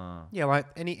 Ah. Yeah, like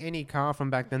any car from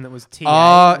back then that was TA.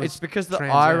 Oh, was it's because the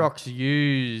Trans Am. IROCs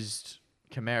used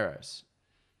Camaros.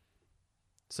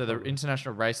 So the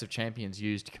International Race of Champions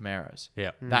used Camaros.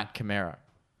 Yeah. That Camaro.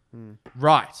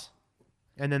 Right.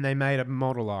 And then they made a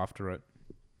model after it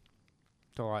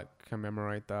to like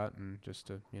commemorate that and just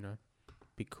to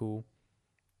be cool.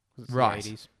 'Cause it's the Right.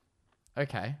 80s.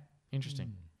 Okay.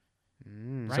 Interesting. So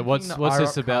Ranking what's the this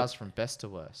IROC about? cars from best to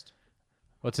worst?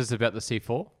 What's this about the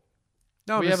C4?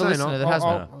 No, We I'm just have a saying, listener that has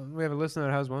one. We have a listener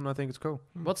that has one. I think it's cool.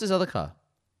 What's his other car?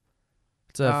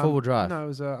 It's a four-wheel drive. No, it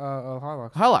was a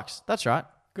Hilux. Hilux. That's right.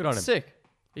 Good on him. Sick.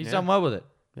 He's Yeah. done well with it.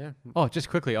 Yeah. Oh, just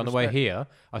quickly, on the way Respect. here,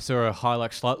 I saw a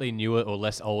Hilux slightly newer or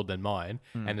less old than mine,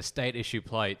 and the state issue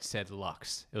plate said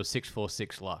Lux. It was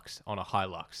 646 Lux on a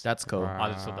Hilux. That's cool. Wow.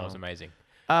 I just thought that was amazing.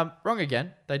 Wrong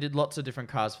again. They did lots of different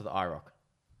cars for the IROC.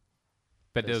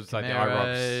 But there There's was like the IROX.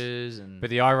 Camaros and But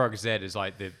the IROC Z is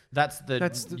like the. that's the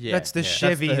That's the, yeah, that's the yeah.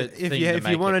 Chevy. That's the if thing you to if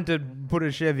make you it. wanted to put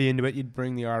a Chevy into it, you'd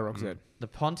bring the IROC Z. The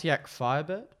Pontiac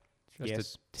Firebird, Just Yes. a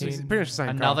So it's tin- pretty much the same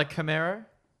another car. Camaro,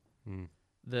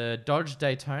 the Dodge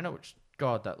Daytona, which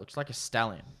God that looks like a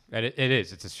stallion. And it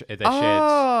is. It's a shared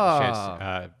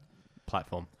Ah.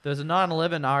 platform. There's a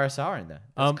 911 RSR in there.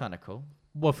 That's Um, kind of cool.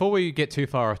 Before we get too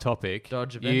far off topic,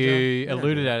 Dodge Avenger. you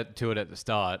alluded to it at the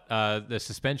start. The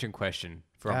suspension question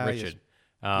from Yes. Richard.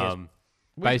 Yes. We've done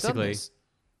Basically, this.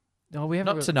 no, we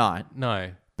haven't. Not tonight.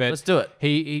 No, but Let's do it.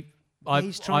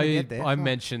 He's trying to get there. I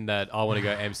mentioned that I want to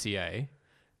go MCA,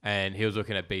 and he was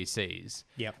looking at BCs.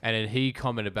 Yep. And then he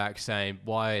commented back saying,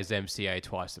 "Why is MCA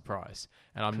twice the price?"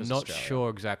 And I'm 'Cause not Australia. sure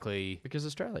exactly. Because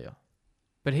Australia.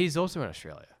 But he's also in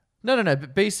Australia. No.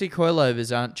 But BC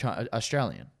coilovers aren't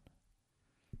Australian.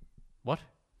 What?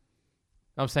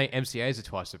 I'm saying MCAs are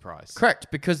twice the price. Correct,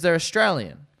 because they're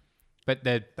Australian. But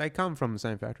they're They come from the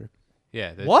same factory.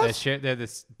 What? They're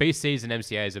the BCs and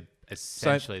MCAs are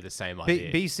essentially the same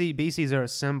idea. BCs are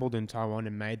assembled in Taiwan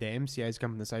and made. Their MCAs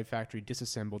come from the same factory,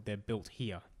 disassembled. They're built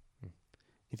here.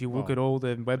 If you look Well, at all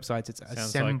the websites, it's like-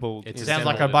 assembled. it's in Sounds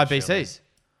like I assembled buy in Australia. BCs.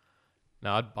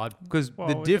 No, I'd because Well,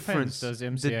 the it difference. depends. Does the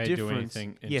MCA do difference-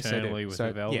 anything yes, they do. internally with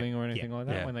So, the valving yeah, or anything yeah, like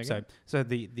that yeah. when they So, go? so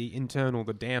the internal,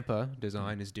 the damper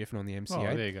design is different on the Oh,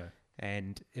 MCA, there you go.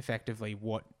 and effectively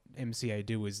what MCA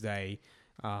do is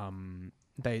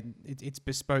it's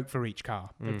bespoke for each car.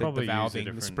 The Probably use a valving, the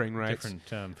different- spring rates.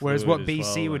 different, Whereas what fluid as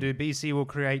BC well would do, and- BC will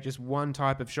create just one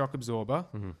type of shock absorber,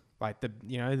 like the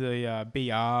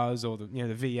BRs or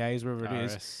the VAs, wherever it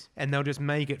is, RS. and they'll just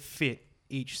make it fit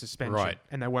each suspension, Right.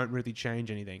 and they won't really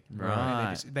change anything.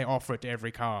 Right. And they offer it to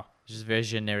every car. Which is very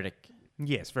generic.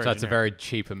 Yes, very. so it's a generic. very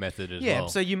cheaper method as Yeah, well.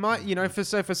 so you might, for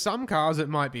some cars it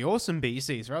might be awesome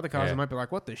BCs. For other cars Yeah. it might be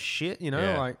like, what the shit,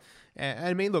 Yeah. like.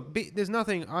 I mean, look, there's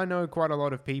nothing. I know quite a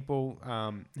lot of people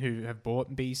who have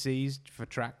bought BCs for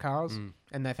track cars,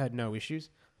 and they've had no issues.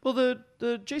 Well, the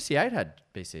GC8 had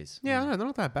BCs. Yeah, I know they're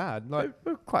not that bad. Like, They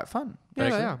were quite fun. yeah,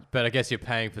 but, they are. but I guess you're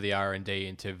paying for the R&D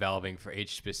into valving for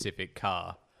each specific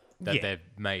car that Yeah. they've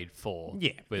made for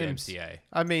Yeah, with and MCA.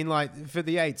 I mean, like for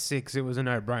the 8.6, it was a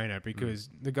no-brainer because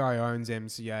the guy who owns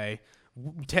MCA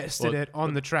tested Well, it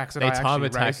on the tracks that They I time actually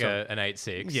attack race on. an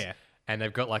 8.6. Yeah. and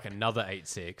they've got like another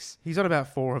 8.6. He's on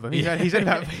about 4 of them. He's had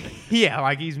about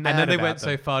like he's mad And then they about went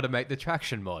them. so far to make the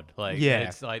traction mod. Like, Yeah.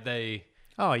 it's like they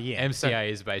Oh yeah, MCA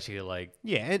is basically like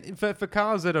yeah, and for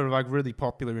cars that are like really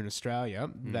popular in Australia,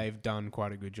 they've done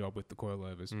quite a good job with the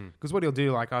coilovers. Because what he'll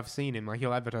do, like I've seen him, like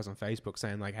he'll advertise on Facebook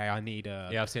saying like, "Hey, I need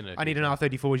I've seen it. I need an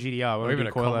R34 GDR or even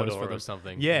a coilovers Commodore for or them."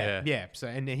 something. Yeah. So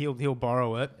and he'll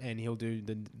borrow it and he'll do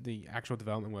the actual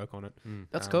development work on it.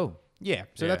 That's cool. Yeah,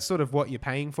 so Yeah. that's sort of what you're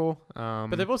paying for.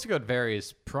 But they've also got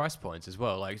various price points as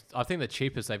well. Like I think the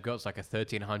cheapest they've got is like a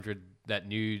 1,300, that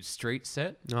new street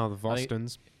set. the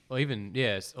Vostons. Or even,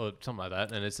 or something like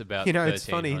that. And it's about It's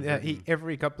funny. 1,300.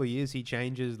 Every couple of years he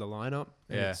changes the lineup.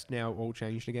 And Yeah. it's now all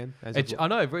changed again. I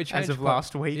know, it changed as of quite-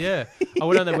 last week. Yeah, I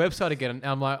went on their website again,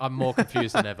 and I'm more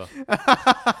confused than ever.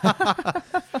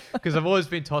 Because I've always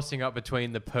been tossing up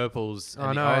between the purples and I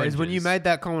the know. oranges. Is when you made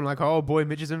that comment like, "Oh boy,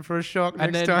 Mitch is in for a shock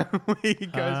And next then- time." He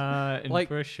goes, like-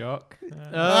 for a shock.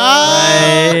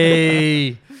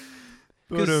 Hey.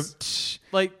 'Cause,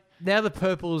 like now the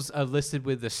purples are listed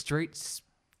with the streets,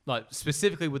 like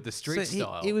specifically with the street So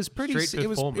style. it was pretty. street It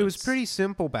was performance. pretty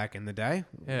simple back in the day.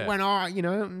 Yeah.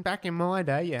 When back in my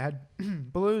day, you had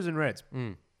blues and reds,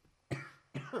 Mm.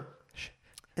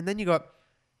 and then you got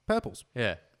purples.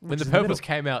 Yeah. When Which the is in the purples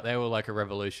came out, they were like a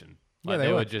revolution. Yeah, Like, they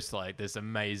they were. were just like this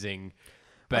amazing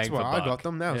bang That's for why buck. I got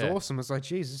them. That was Yeah. awesome. It's like,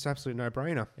 geez, it's absolute no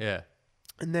brainer. Yeah.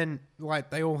 And then like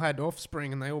they all had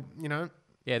offspring, and they all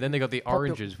Yeah, then they got the Pop-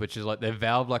 oranges, which is like they're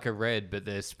valved like a red, but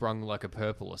they're sprung like a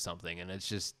purple or something, and it's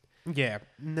just yeah.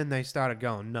 And then they started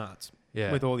going nuts.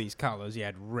 Yeah. With all these colors, you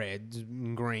had reds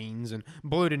and greens, and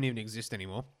blue didn't even exist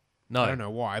anymore. no. I don't know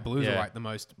why. Blues are Yeah. like the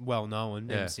most well-known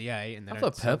Yeah. MCA, and they I don't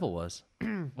thought sell- purple was.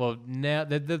 Well, now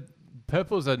the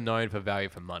purples are known for value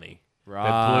for money. But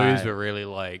Right. blues were really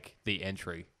like the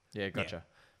entry. Yeah, gotcha.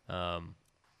 Um,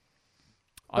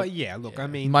 But yeah, look, I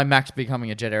mean, My Mac's becoming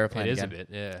a jet airplane it is again. a bit,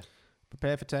 yeah.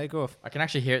 prepare for takeoff. I can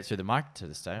actually hear it through the mic to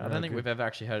this day. I don't think Okay. we've ever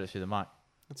actually heard it through the mic.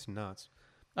 That's nuts.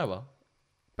 Oh well.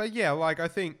 But yeah, like I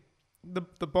think the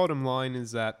bottom line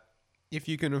is that if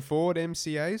you can afford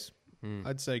MCAs,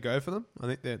 I'd say go for them. I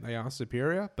think that they are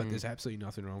superior, but there's absolutely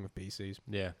nothing wrong with BCs.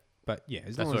 Yeah. But yeah,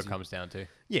 as That's long what as it comes down to.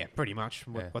 yeah, pretty much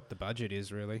Yeah. what the budget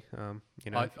is really.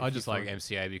 I just like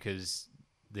MCA because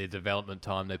the development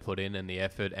time they put in and the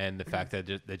effort and the fact that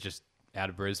they're just out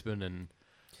of Brisbane and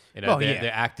Well, they're, yeah.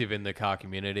 they're active in the car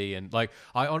community, and like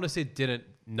I honestly didn't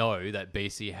know that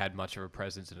BC had much of a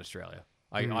presence in Australia.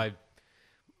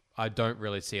 I don't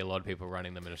really see a lot of people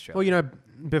running them in Australia. Well,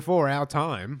 before our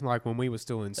time, like when we were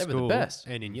still in They were school, the best.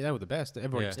 and they were the best.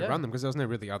 Everyone Yeah. used to Yeah. run them because there was no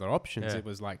really other options. Yeah. It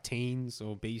was like teens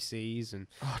or BCs, and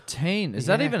Oh, teen. Is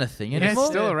that Yeah. even a thing yeah, anymore?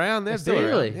 it's still around. They're still big.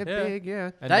 around. They're Yeah. big.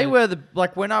 Yeah. And They then- were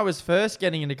like when I was first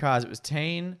getting into cars, it was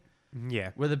teen.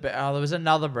 Yeah. With there was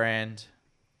another brand,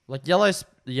 like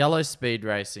Yellow Speed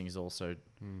Racing is also,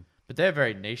 but they're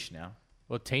very niche now.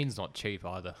 Well, teen's not cheap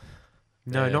either.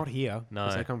 No, Yeah. not here. No.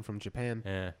 Because they come from Japan.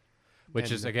 Yeah, which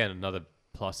And- is again another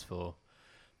plus for.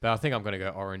 But I think I'm going to go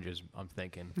oranges. I'm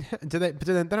thinking They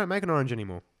don't make an orange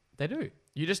anymore. they do.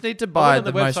 You just need to went buy on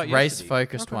the the most website yesterday. race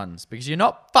focused ones because you're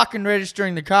not fucking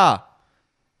registering the car.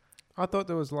 I thought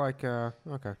there was like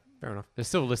okay, fair enough. They're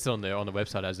still listed on the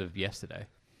website as of yesterday.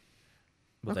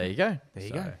 Well, there you go. There you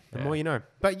So, go. The yeah. more you know.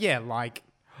 But yeah, like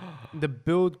the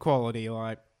build quality,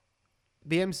 like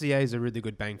the MCA is a really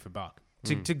good bang for buck.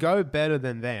 To go better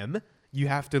than them, you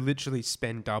have to literally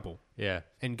spend double Yeah,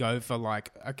 and go for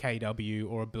like a KW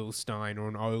or a Bill Stein or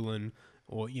an Olin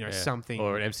or yeah. something.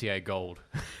 or an MCA Gold.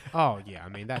 Oh yeah, I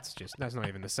mean that's not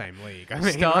even the same league. I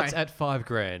mean, Starts like- at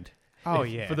 $5,000. Oh,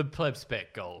 if- yeah. for the pleb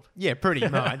spec Gold. yeah, pretty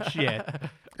much. Yeah,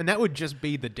 and that would just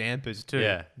be the dampers too.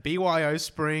 Yeah. BYO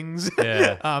springs.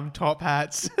 Yeah. Top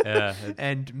hats. Yeah,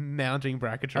 And mounting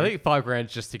bracketry. I think $5,000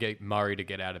 just to get Murray to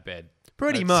get out of bed.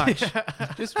 pretty much.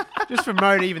 just for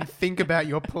Mo to even think about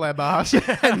your pleb ass,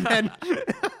 and then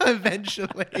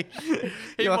eventually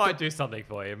He you'll have might do something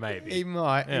for you, maybe. he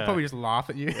might. He'll Yeah. probably just laugh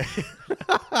at you.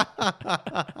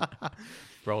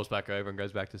 Rolls back over and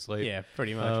goes back to sleep. yeah,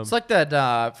 pretty much. It's like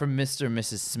that from Mr. and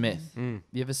Mrs. Smith. You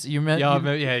ever see? You remember? Yeah, I you-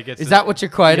 remember- yeah, he gets is it. that what you're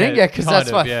quoting? Yeah, Yeah, because kind that's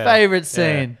of, my yeah. favorite Yeah.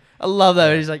 scene. I love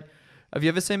that. He's like, "Have you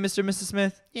ever seen Mr. and Mrs.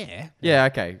 Smith?" yeah. Yeah,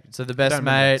 okay. So the best don't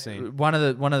remember that mate, scene. one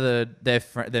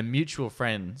of their mutual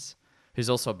friends, who's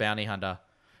also a bounty hunter,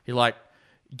 he like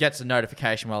gets a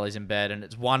notification while he's in bed, and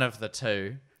it's one of the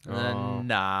two. And then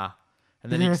nah,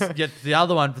 and then he gets the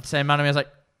other one for the same amount of money. I was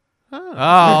like, oh,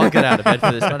 I'll get out of bed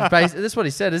for this one. Basically, that's what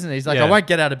he said, isn't he? He's like, Yeah. I won't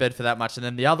get out of bed for that much. And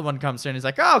then the other one comes soon. He's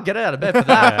like, oh, I'll get out of bed for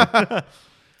that.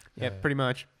 Yeah, pretty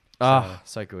much. Oh,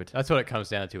 so good. That's what it comes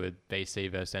down to with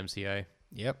BC versus MCA.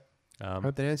 Yep. Um,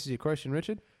 Hope that answers your question,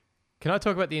 Richard. Can I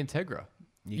talk about the Integra?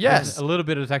 Yes. A little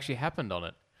bit has actually happened on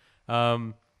it.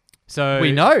 So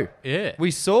We know. Yeah.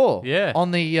 We saw. Yeah.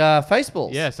 On the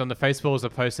Faceballs. Yes, on the Faceballs, I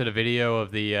posted a video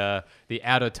of the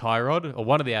outer tie rod, or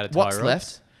one of the outer tie What's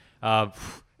rods. left?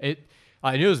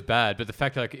 I knew it was bad, but the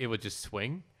fact that it would just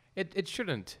swing, it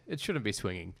shouldn't be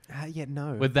swinging Yeah,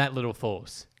 no. with that little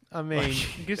force. I mean, you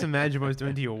can just imagine what it's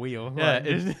doing to your wheel. Yeah,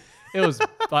 Like, it was.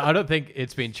 I don't think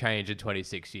it's been changed in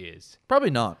 26 years. Probably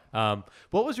not.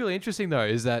 What was really interesting though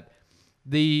is that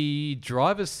the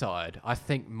driver's side, I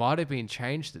think, might have been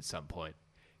changed at some point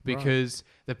because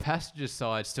the passenger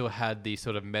side still had the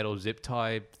sort of metal zip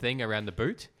tie thing around the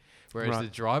boot, whereas Right. the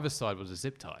driver's side was a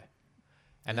zip tie,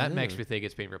 and that makes me think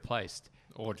it's been replaced,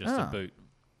 Or just a boot.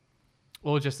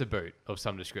 or just a boot of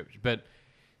some description. But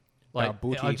like,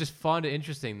 booty. I just find it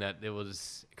interesting that there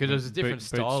was because there was a different Boots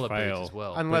style of fail. boots as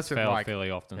well. Unless Boots it, fail like- fairly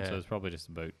often, Yeah. so it's probably just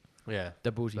a boot. Yeah,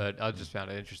 The booty. but I just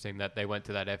found it interesting that they went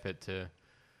to that effort to,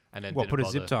 and then what, didn't put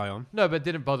a zip bother- tie on? No, but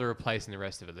didn't bother replacing the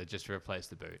rest of it. They just replaced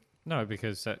the boot. No,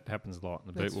 because that happens a lot.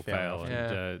 The That's boot will fair fail, enough.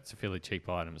 and Yeah. it's a fairly cheap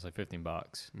item. It's like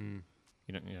 $15.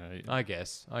 You don't, I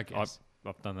guess. I've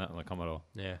done that on the Commodore.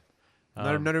 Yeah.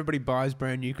 Not everybody buys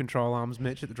brand new control arms,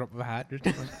 Mitch, at the drop of a hat.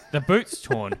 The boot's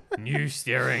torn. New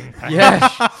steering. pack. Yeah.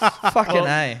 Fucking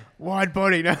A. Wide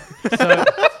body. No.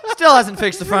 Still hasn't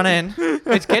fixed the front end.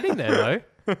 It's getting there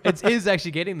though. It is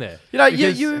actually getting there. You know,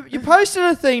 Because- you posted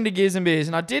a thing to Gears and Beers,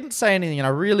 and I didn't say anything, and I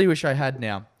really wish I had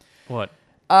now. What?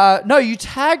 No, you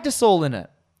tagged us all in it.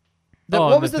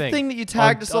 What on was the thing that you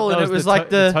tagged us all in? that It was like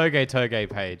the Toge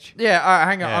page. Yeah, all right,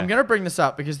 hang on. Yeah. I'm going to bring this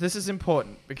up because this is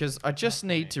important because I just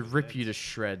need to rip you to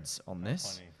shreds on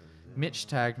this. Mitch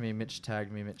tagged me, Mitch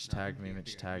tagged me, Mitch tagged me,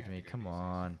 Mitch tagged me. Come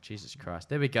on. Jesus Christ.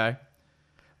 There we go.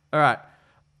 All right.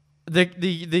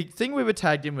 The thing we were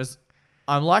tagged in was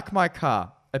I'm like my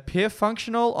car. Appear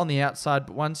functional on the outside,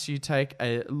 but once you take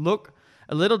a look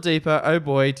a little deeper, oh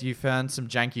boy, do you found some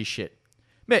janky shit.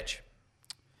 Mitch,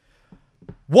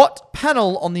 what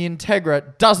panel on the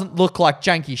Integra doesn't look like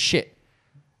janky shit?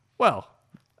 Well,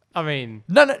 I mean,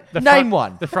 No, the name front-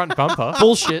 one. The front bumper.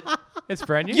 Bullshit. It's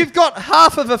brand new. You've got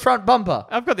half of a front bumper.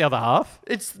 I've got the other half.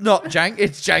 It's not jank.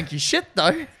 It's janky shit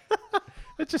though.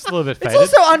 It's just a little bit It's faded.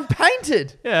 also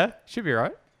unpainted. Yeah, should be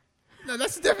right. No,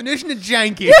 that's the definition of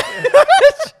janky.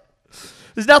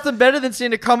 There's nothing better than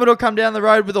seeing a Commodore come down the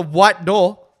road with a white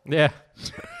door. Yeah.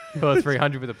 Or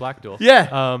 300 with a black door.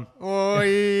 Yeah.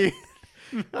 Oi.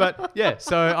 But yeah,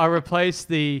 so I replaced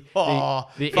the Oh,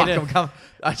 the fuck! inner,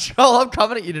 I'm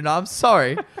coming at you tonight. I'm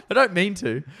sorry. I don't mean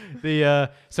to.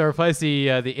 so I replaced the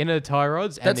inner tie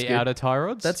rods and That's the good. outer tie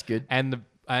rods. That's good. And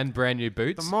brand new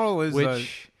boots. The model is,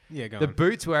 which yeah, go the on.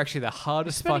 boots were actually the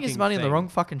hardest Spending fucking his money on the thing. wrong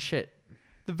fucking shit.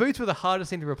 The boots were the hardest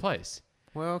thing to replace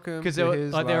Welcome because to they were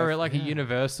his like they were life. like a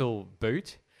universal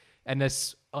boot, and they're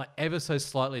like ever so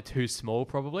slightly too small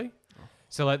probably.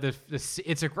 So like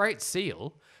it's a great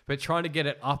seal, but trying to get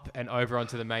it up and over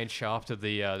onto the main shaft of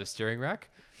the steering rack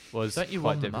was Don't you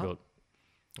quite warm them up? difficult.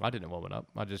 I didn't warm it up.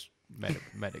 I just made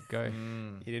it go.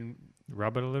 You didn't.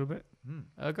 Rub it a little bit.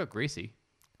 I got greasy.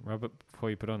 Rub it before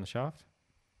you put it on the shaft.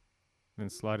 Then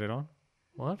slide it on.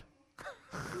 What?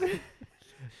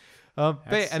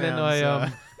 That and then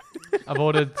sounds, I've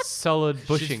ordered solid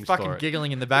bushings She's fucking for it.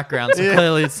 giggling in the background, so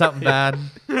clearly it's something bad.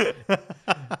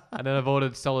 And then I've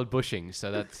ordered solid bushings,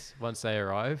 so that's once they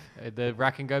arrive, the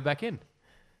rack can go back in.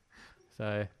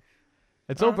 So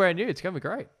it's all brand new. It's gonna be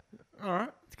great. All right.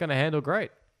 It's gonna handle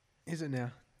great. Is it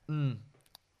now? Mm.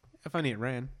 If only it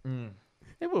ran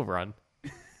It will run.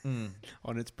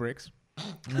 on its bricks.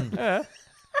 Yeah,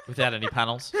 Without any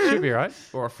panels should be right.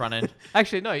 or a front end.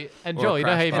 Actually, no. And Or a Joel, you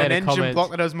know how you crash And made an a engine comment. block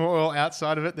that has more oil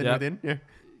outside of it than Yep. within. Yeah.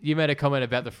 You made a comment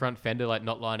about the front fender like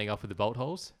not lining up with the bolt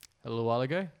holes a little while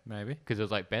ago Maybe. because it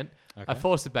was like bent. I Okay.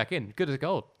 forced it back in. Good as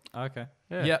gold. Okay.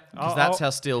 Yeah. Yep, because I'll- that's I'll- how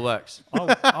steel works.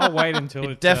 I'll wait until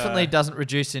It it's definitely doesn't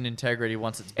reduce in integrity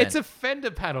once it's bent. It's a fender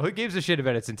panel. Who gives a shit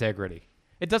about its integrity?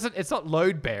 It doesn't. It's not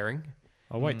load bearing.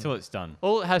 I'll wait till it's done.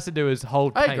 All it has to do is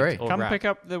hold I paint agree. or Come wrap. pick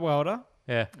up the welder,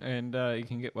 Yeah. and you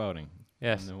can get welding.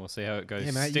 Yes. And then we'll see how it goes.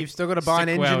 Yeah, mate. Stick- You've still got to buy an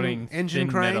stick welding, engine thin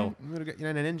crane. metal. You've got to get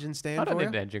an engine stand I don't for need you.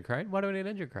 an engine crane. Why do I need an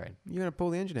engine crane? You're going to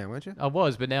pull the engine out, weren't you? I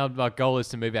was, but now my goal is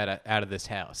to move out of this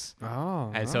house,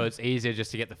 Oh. and so it's easier just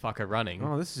to get the fucker running.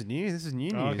 Oh, this is new. This is new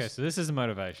Oh, news. okay, so this is the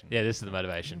motivation. Yeah, this is the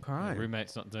motivation. The Okay.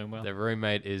 roommate's not doing well. The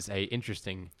roommate is a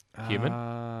interesting human,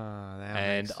 Ah, that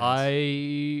and makes sense.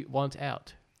 I want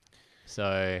out.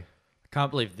 So Can't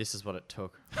believe this is what it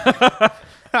took.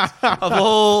 Of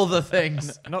all the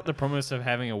things. Not the promise of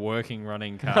having a working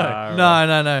running car. or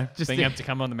No. just being able to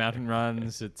come on the mountain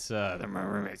runs. It's the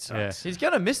roommate sucks. Yeah. He's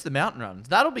going to miss the mountain runs.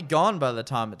 That'll be gone by the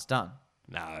time it's done.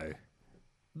 no.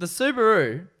 The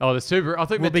Subaru. Oh, the Subaru.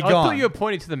 I Will be thought gone. you were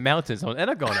pointing to the mountains. They're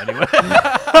not gone anywhere.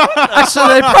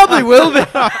 Actually, they probably will be.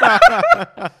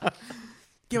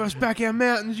 Give us back our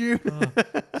mountains, you.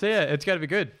 So yeah, it's going to be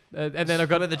good. And then I've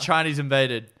got When the Chinese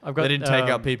invaded, I've got, they didn't take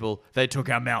our um, people. They took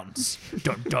our mountains.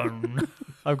 Dun dun.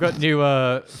 I've got new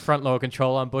front lower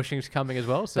control arm bushings coming as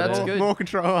well. So That's they're- good. More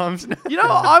control arms. You know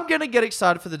what? I'm going to get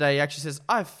excited for the day he actually says,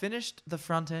 I've finished the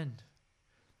front end.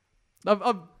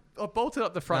 I've bolted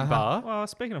up the front Uh-huh. bar. Well,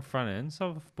 speaking of front ends,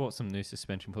 I've bought some new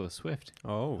suspension for the Swift.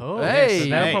 Oh, Hey. So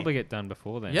they'll Hey. probably get done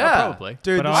before then. Yeah. probably.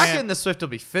 Dude, But I I reckon the Swift will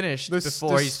be finished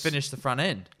before he's finished the front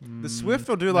end. the Swift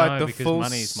will do like No, the because full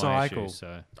money's my cycle. issue,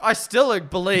 so. I still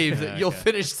believe that Yeah, you'll okay.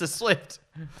 finish the Swift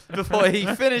before he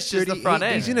finishes the front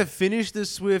end. He's gonna finish the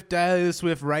Swift, daily the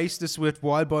Swift, race the Swift,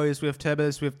 wide body the Swift, turbo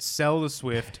the Swift, sell the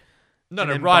Swift, No, and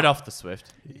no, then right bu- off the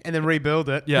Swift. and then rebuild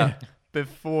it. Yeah.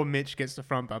 Before Mitch gets the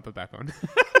front bumper back on.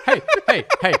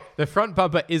 hey! The front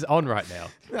bumper is on right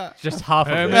now. Just half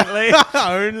of it. Permanently.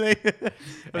 Only. It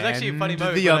was actually a funny And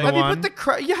moment. the when other I- Have you one. put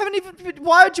the you haven't even.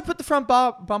 Why would you put the front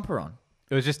bumper on?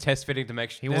 It was just test fitting to make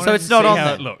sure. wanted So to it's not see on how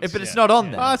then. it looks, But it's yeah. not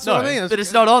on then. Oh, that's what I No, mean. But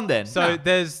it's not on then. So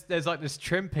there's like this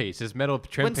trim piece, this metal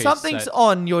trim When piece. something's that-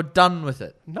 on, you're done with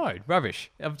it. no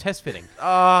rubbish. I'm test fitting.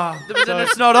 Then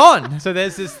it's not on. So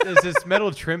there's this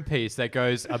metal trim piece that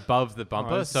goes above the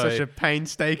bumper. Oh, so such a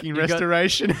painstaking you got-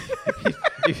 restoration.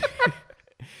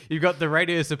 you've got the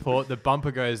radio support, the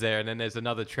bumper goes there, and then there's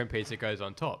another trim piece that goes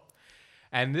on top.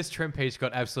 And this trim piece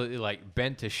got absolutely like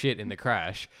bent to shit in the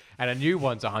crash, and a new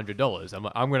one's $100. I'm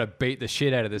like, I'm gonna beat the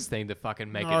shit out of this thing to fucking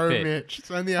make No, it fit. Mitch,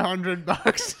 it's only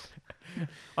 $100.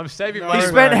 I'm saving No, money. You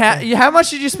Sorry, spent America. how much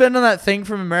did you spend on that thing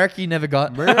from America you never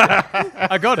got?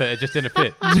 I got it. It just didn't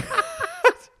fit.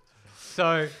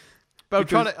 So,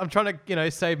 but I'm trying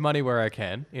to save money where I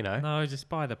can. No, just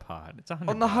buy the part. It's $100.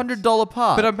 On the $100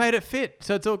 part. But I made it fit,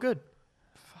 so it's all good.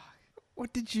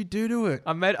 What did you do to it?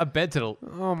 I bent it. Oh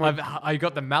my! I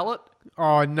got the mallet.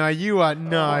 Oh no, you are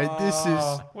no. This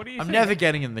is What do you I'm think? never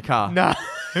getting in the car. no.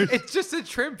 It's just a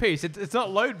trim piece. It's not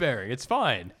load bearing. It's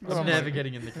fine. I'm never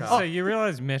getting in the car. So you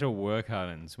realize metal work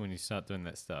hardens when you start doing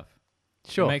that stuff.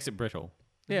 Sure. It makes it brittle.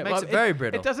 Yeah, makes it very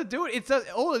brittle. It doesn't do it.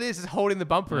 All it is holding the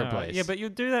bumper in No, place. Yeah, but you'll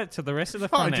do that to the rest of the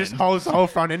Oh, front it just end. holds the whole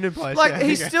front end in place. Like yeah.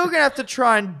 he's still gonna have to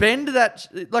try and bend that.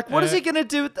 Like, what is Uh, he gonna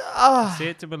do with the? See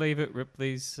it to believe it.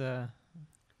 Ripley's.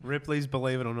 Ripley's,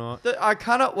 believe it or not. I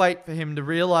cannot wait for him to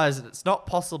realize that it's not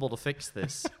possible to fix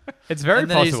this. it's very And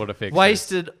that he's possible to fix.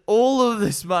 Wasted all of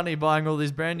this money buying all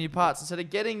these brand new parts instead of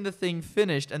getting the thing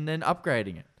finished and then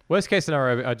upgrading it. Worst case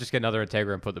scenario, I just get another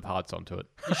Integra and put the parts onto it.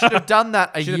 You should have done that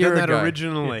a Should have year done that ago.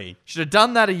 originally. Should have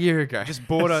done that a year ago. Just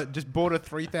bought a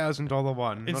 $3,000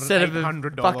 one Instead of a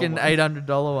 $800 fucking one.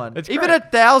 $800 one. It's Even great. a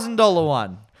 $1,000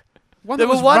 one. One There that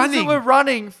were was ones running. that were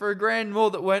running for $1,000 more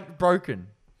that weren't broken.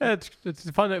 Yeah, it's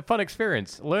a fun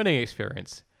experience, learning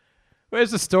experience. Where's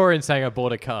the story in saying I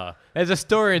bought a car? There's a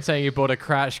story in saying you bought a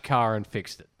crash car and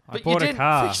fixed it. I But you bought a didn't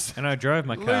car fix- and I drove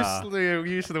my car.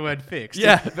 Loosely use of the word fixed.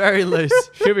 Yeah, very loose.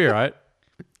 Should be right.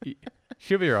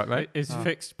 Should be right, mate. It's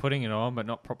fixed putting it on, but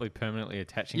not properly permanently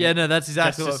attaching Yeah, it. no, that's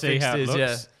exactly to what see fixed how it is. Yeah.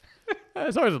 looks.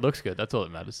 As long as it looks good, that's all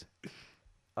that matters.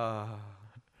 No,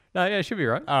 yeah, it should be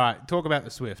right. All right, talk about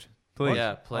the Swift, please.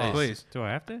 Yeah, please. Please. Do I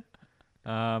have to?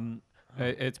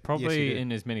 It's you probably do.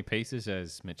 in as many pieces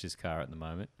as Mitch's car at the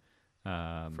moment. For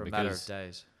a Because- matter of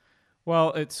days.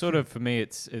 Well, it's sort of for me.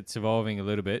 It's evolving a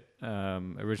little bit.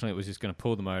 Originally, it was just going to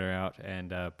pull the motor out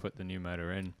and put the new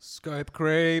motor in. Scope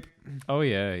creep. Oh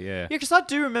yeah. Yeah, because I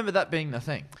do remember that being the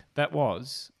thing. That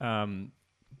was.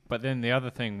 But then the other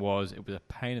thing was it was a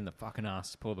pain in the fucking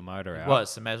ass to pull the motor out. It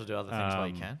was, so may as well do other things while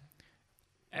you Um, can.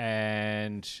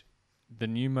 And the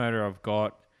new motor I've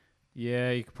got,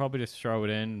 yeah, you could probably just throw it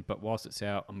in. But whilst it's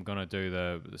out, I'm gonna do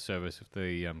the service with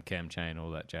the cam chain,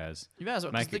 all that jazz. You may as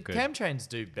well, because make the it good. cam chains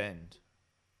do bend.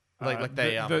 Like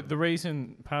they the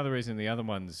reason, part of the reason the other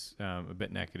one's a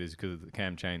bit knackered is because the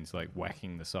cam chain's like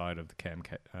whacking the side of the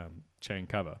chain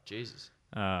cover. Jesus.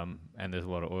 And there's a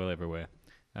lot of oil everywhere.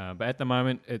 But at the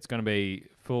moment, it's going to be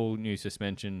full new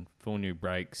suspension, full new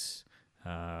brakes.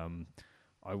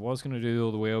 I was going to do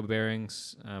all the wheel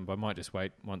bearings, but I might just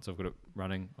wait once I've got it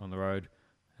running on the road.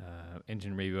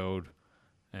 Engine rebuild,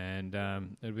 and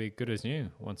it'll be good as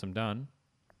new once I'm done.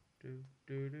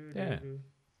 Yeah,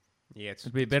 Yeah, it's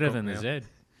it'll be better than the Z.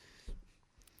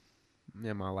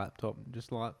 Yeah, my laptop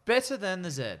just like Better than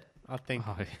the Z. I think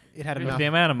Oh, it had with enough. the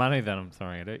amount of money that I'm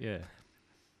throwing at it, yeah.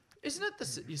 Isn't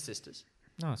it your sister's?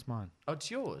 No, it's mine. Oh, it's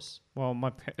yours. Well,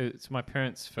 it's my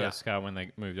parents' first car when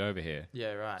they moved over here.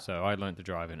 Yeah, right. So I learned to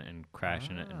drive in it and crash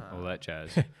in it and all that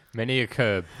jazz. Many a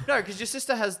curb. No, because your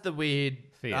sister has the weird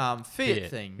Fiat. Fiat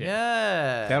thing.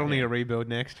 Yeah. That'll need a rebuild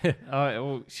next.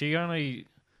 Well, she's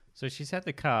had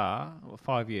the car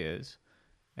 5 years,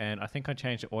 and I think I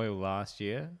changed the oil last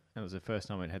year. That was the first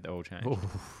time I'd had the oil change.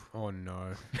 Oh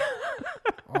no.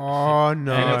 Oh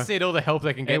no. And it's need all the help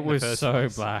they can get. It in the was first so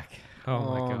place. black.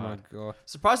 Oh my god.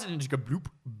 Surprised it didn't just go bloop,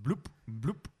 bloop,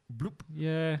 bloop, bloop.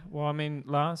 Yeah, well, I mean,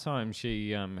 last time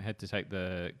she had to take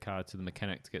the car to the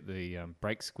mechanic to get the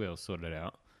brake squeal sorted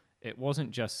out. It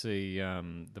wasn't just the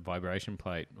vibration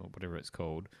plate or whatever it's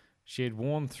called. She had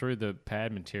worn through the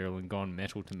pad material and gone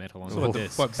metal to metal on the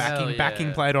disc. What Hell backing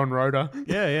yeah. plate on rotor?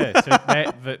 Yeah. So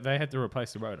they had to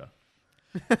replace the rotor.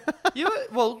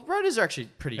 Rotors are actually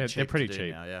pretty cheap. They're pretty to do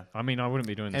cheap. now, yeah. I mean, I wouldn't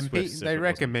be doing this. And Swift if they it wasn't.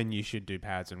 recommend you should do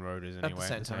pads and rotors anyway. At the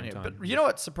same time, yeah. time. But you know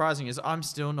what's surprising is I'm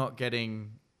still not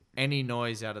getting any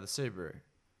noise out of the Subaru,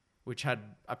 which had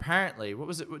apparently, what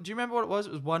was it? Do you remember what it was?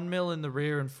 It was 1 mil in the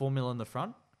rear and 4 mil in the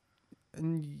front.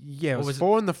 And yeah, it Or was was it-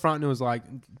 4 in the front and it was like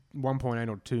 1.8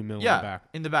 or 2 mil in the back.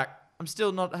 in the back. I'm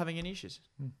still not having any issues.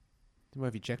 Well,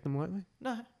 have you checked them lately?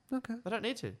 No, Okay. I don't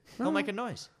need to. They'll make a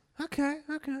noise. Okay.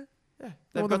 Yeah,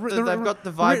 Well, they've got the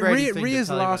vibrating thing. rears to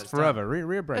tell you when last it's done. forever.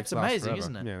 Rear brakes That's last amazing, forever.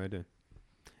 isn't it? Yeah, they do.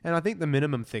 And I think the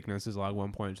minimum thickness is like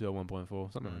 1.2 or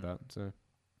 1.4, something like that. So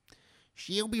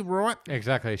she'll be right.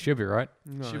 Exactly. She'll be right.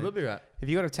 No. She will be right. Have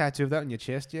you got a tattoo of that on your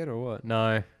chest yet, or what?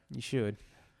 No. You should.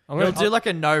 I'm We'll gonna do like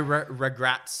a no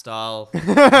regret style.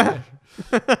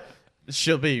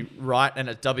 She'll be right and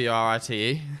at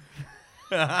WRITE.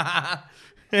 I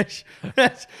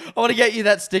want to get you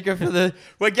that sticker for the.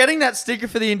 We're getting that sticker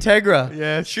for the Integra.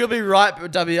 Yes. She'll be right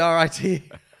but WRITE.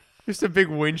 Just a big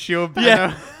windshield banner.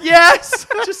 Yeah. Yes.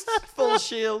 Just full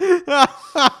shield.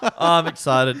 Oh, I'm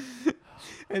excited.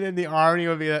 And then the irony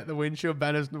would be that the windshield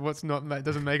banner's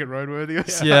doesn't make it roadworthy. Or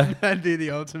something. Yeah. That'd be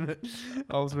the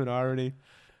ultimate irony.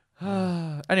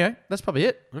 Anyway, that's probably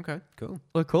it. Okay, cool.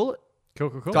 We'll call it. Cool.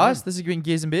 Guys, this has been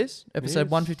Gears and Beers, episode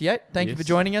 158. Thank you for Yes.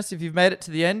 joining us. If you've made it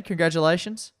to the end,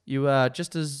 congratulations. You are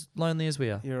just as lonely as we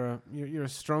are. You're a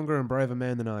stronger and braver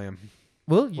man than I am.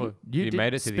 Well, Well, you you did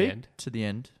made it to the speak end. To the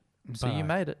end. So you But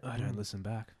made it. I don't listen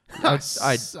back. I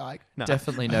Psych. No.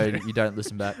 definitely know that you don't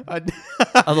listen back. I-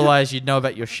 Otherwise, you'd know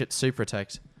about your shit Supra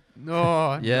text.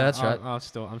 No. Yeah, that's right.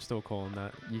 I'm still calling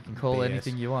that. You can call BS.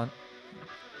 anything you want.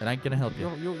 It ain't gonna help you.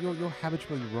 You're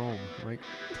habitually wrong. Like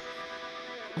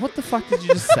What the fuck did you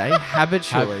just say?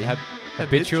 Habitually.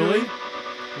 Habitually.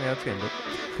 yeah, that's getting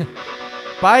it.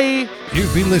 Bye.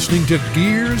 You've been listening to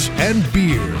Gears and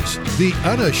Beers, the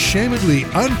unashamedly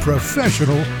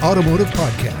unprofessional automotive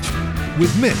podcast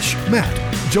with Mitch, Matt,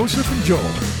 Joseph, and Joel.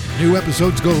 New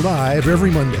episodes go live every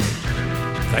Monday.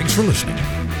 Thanks for listening.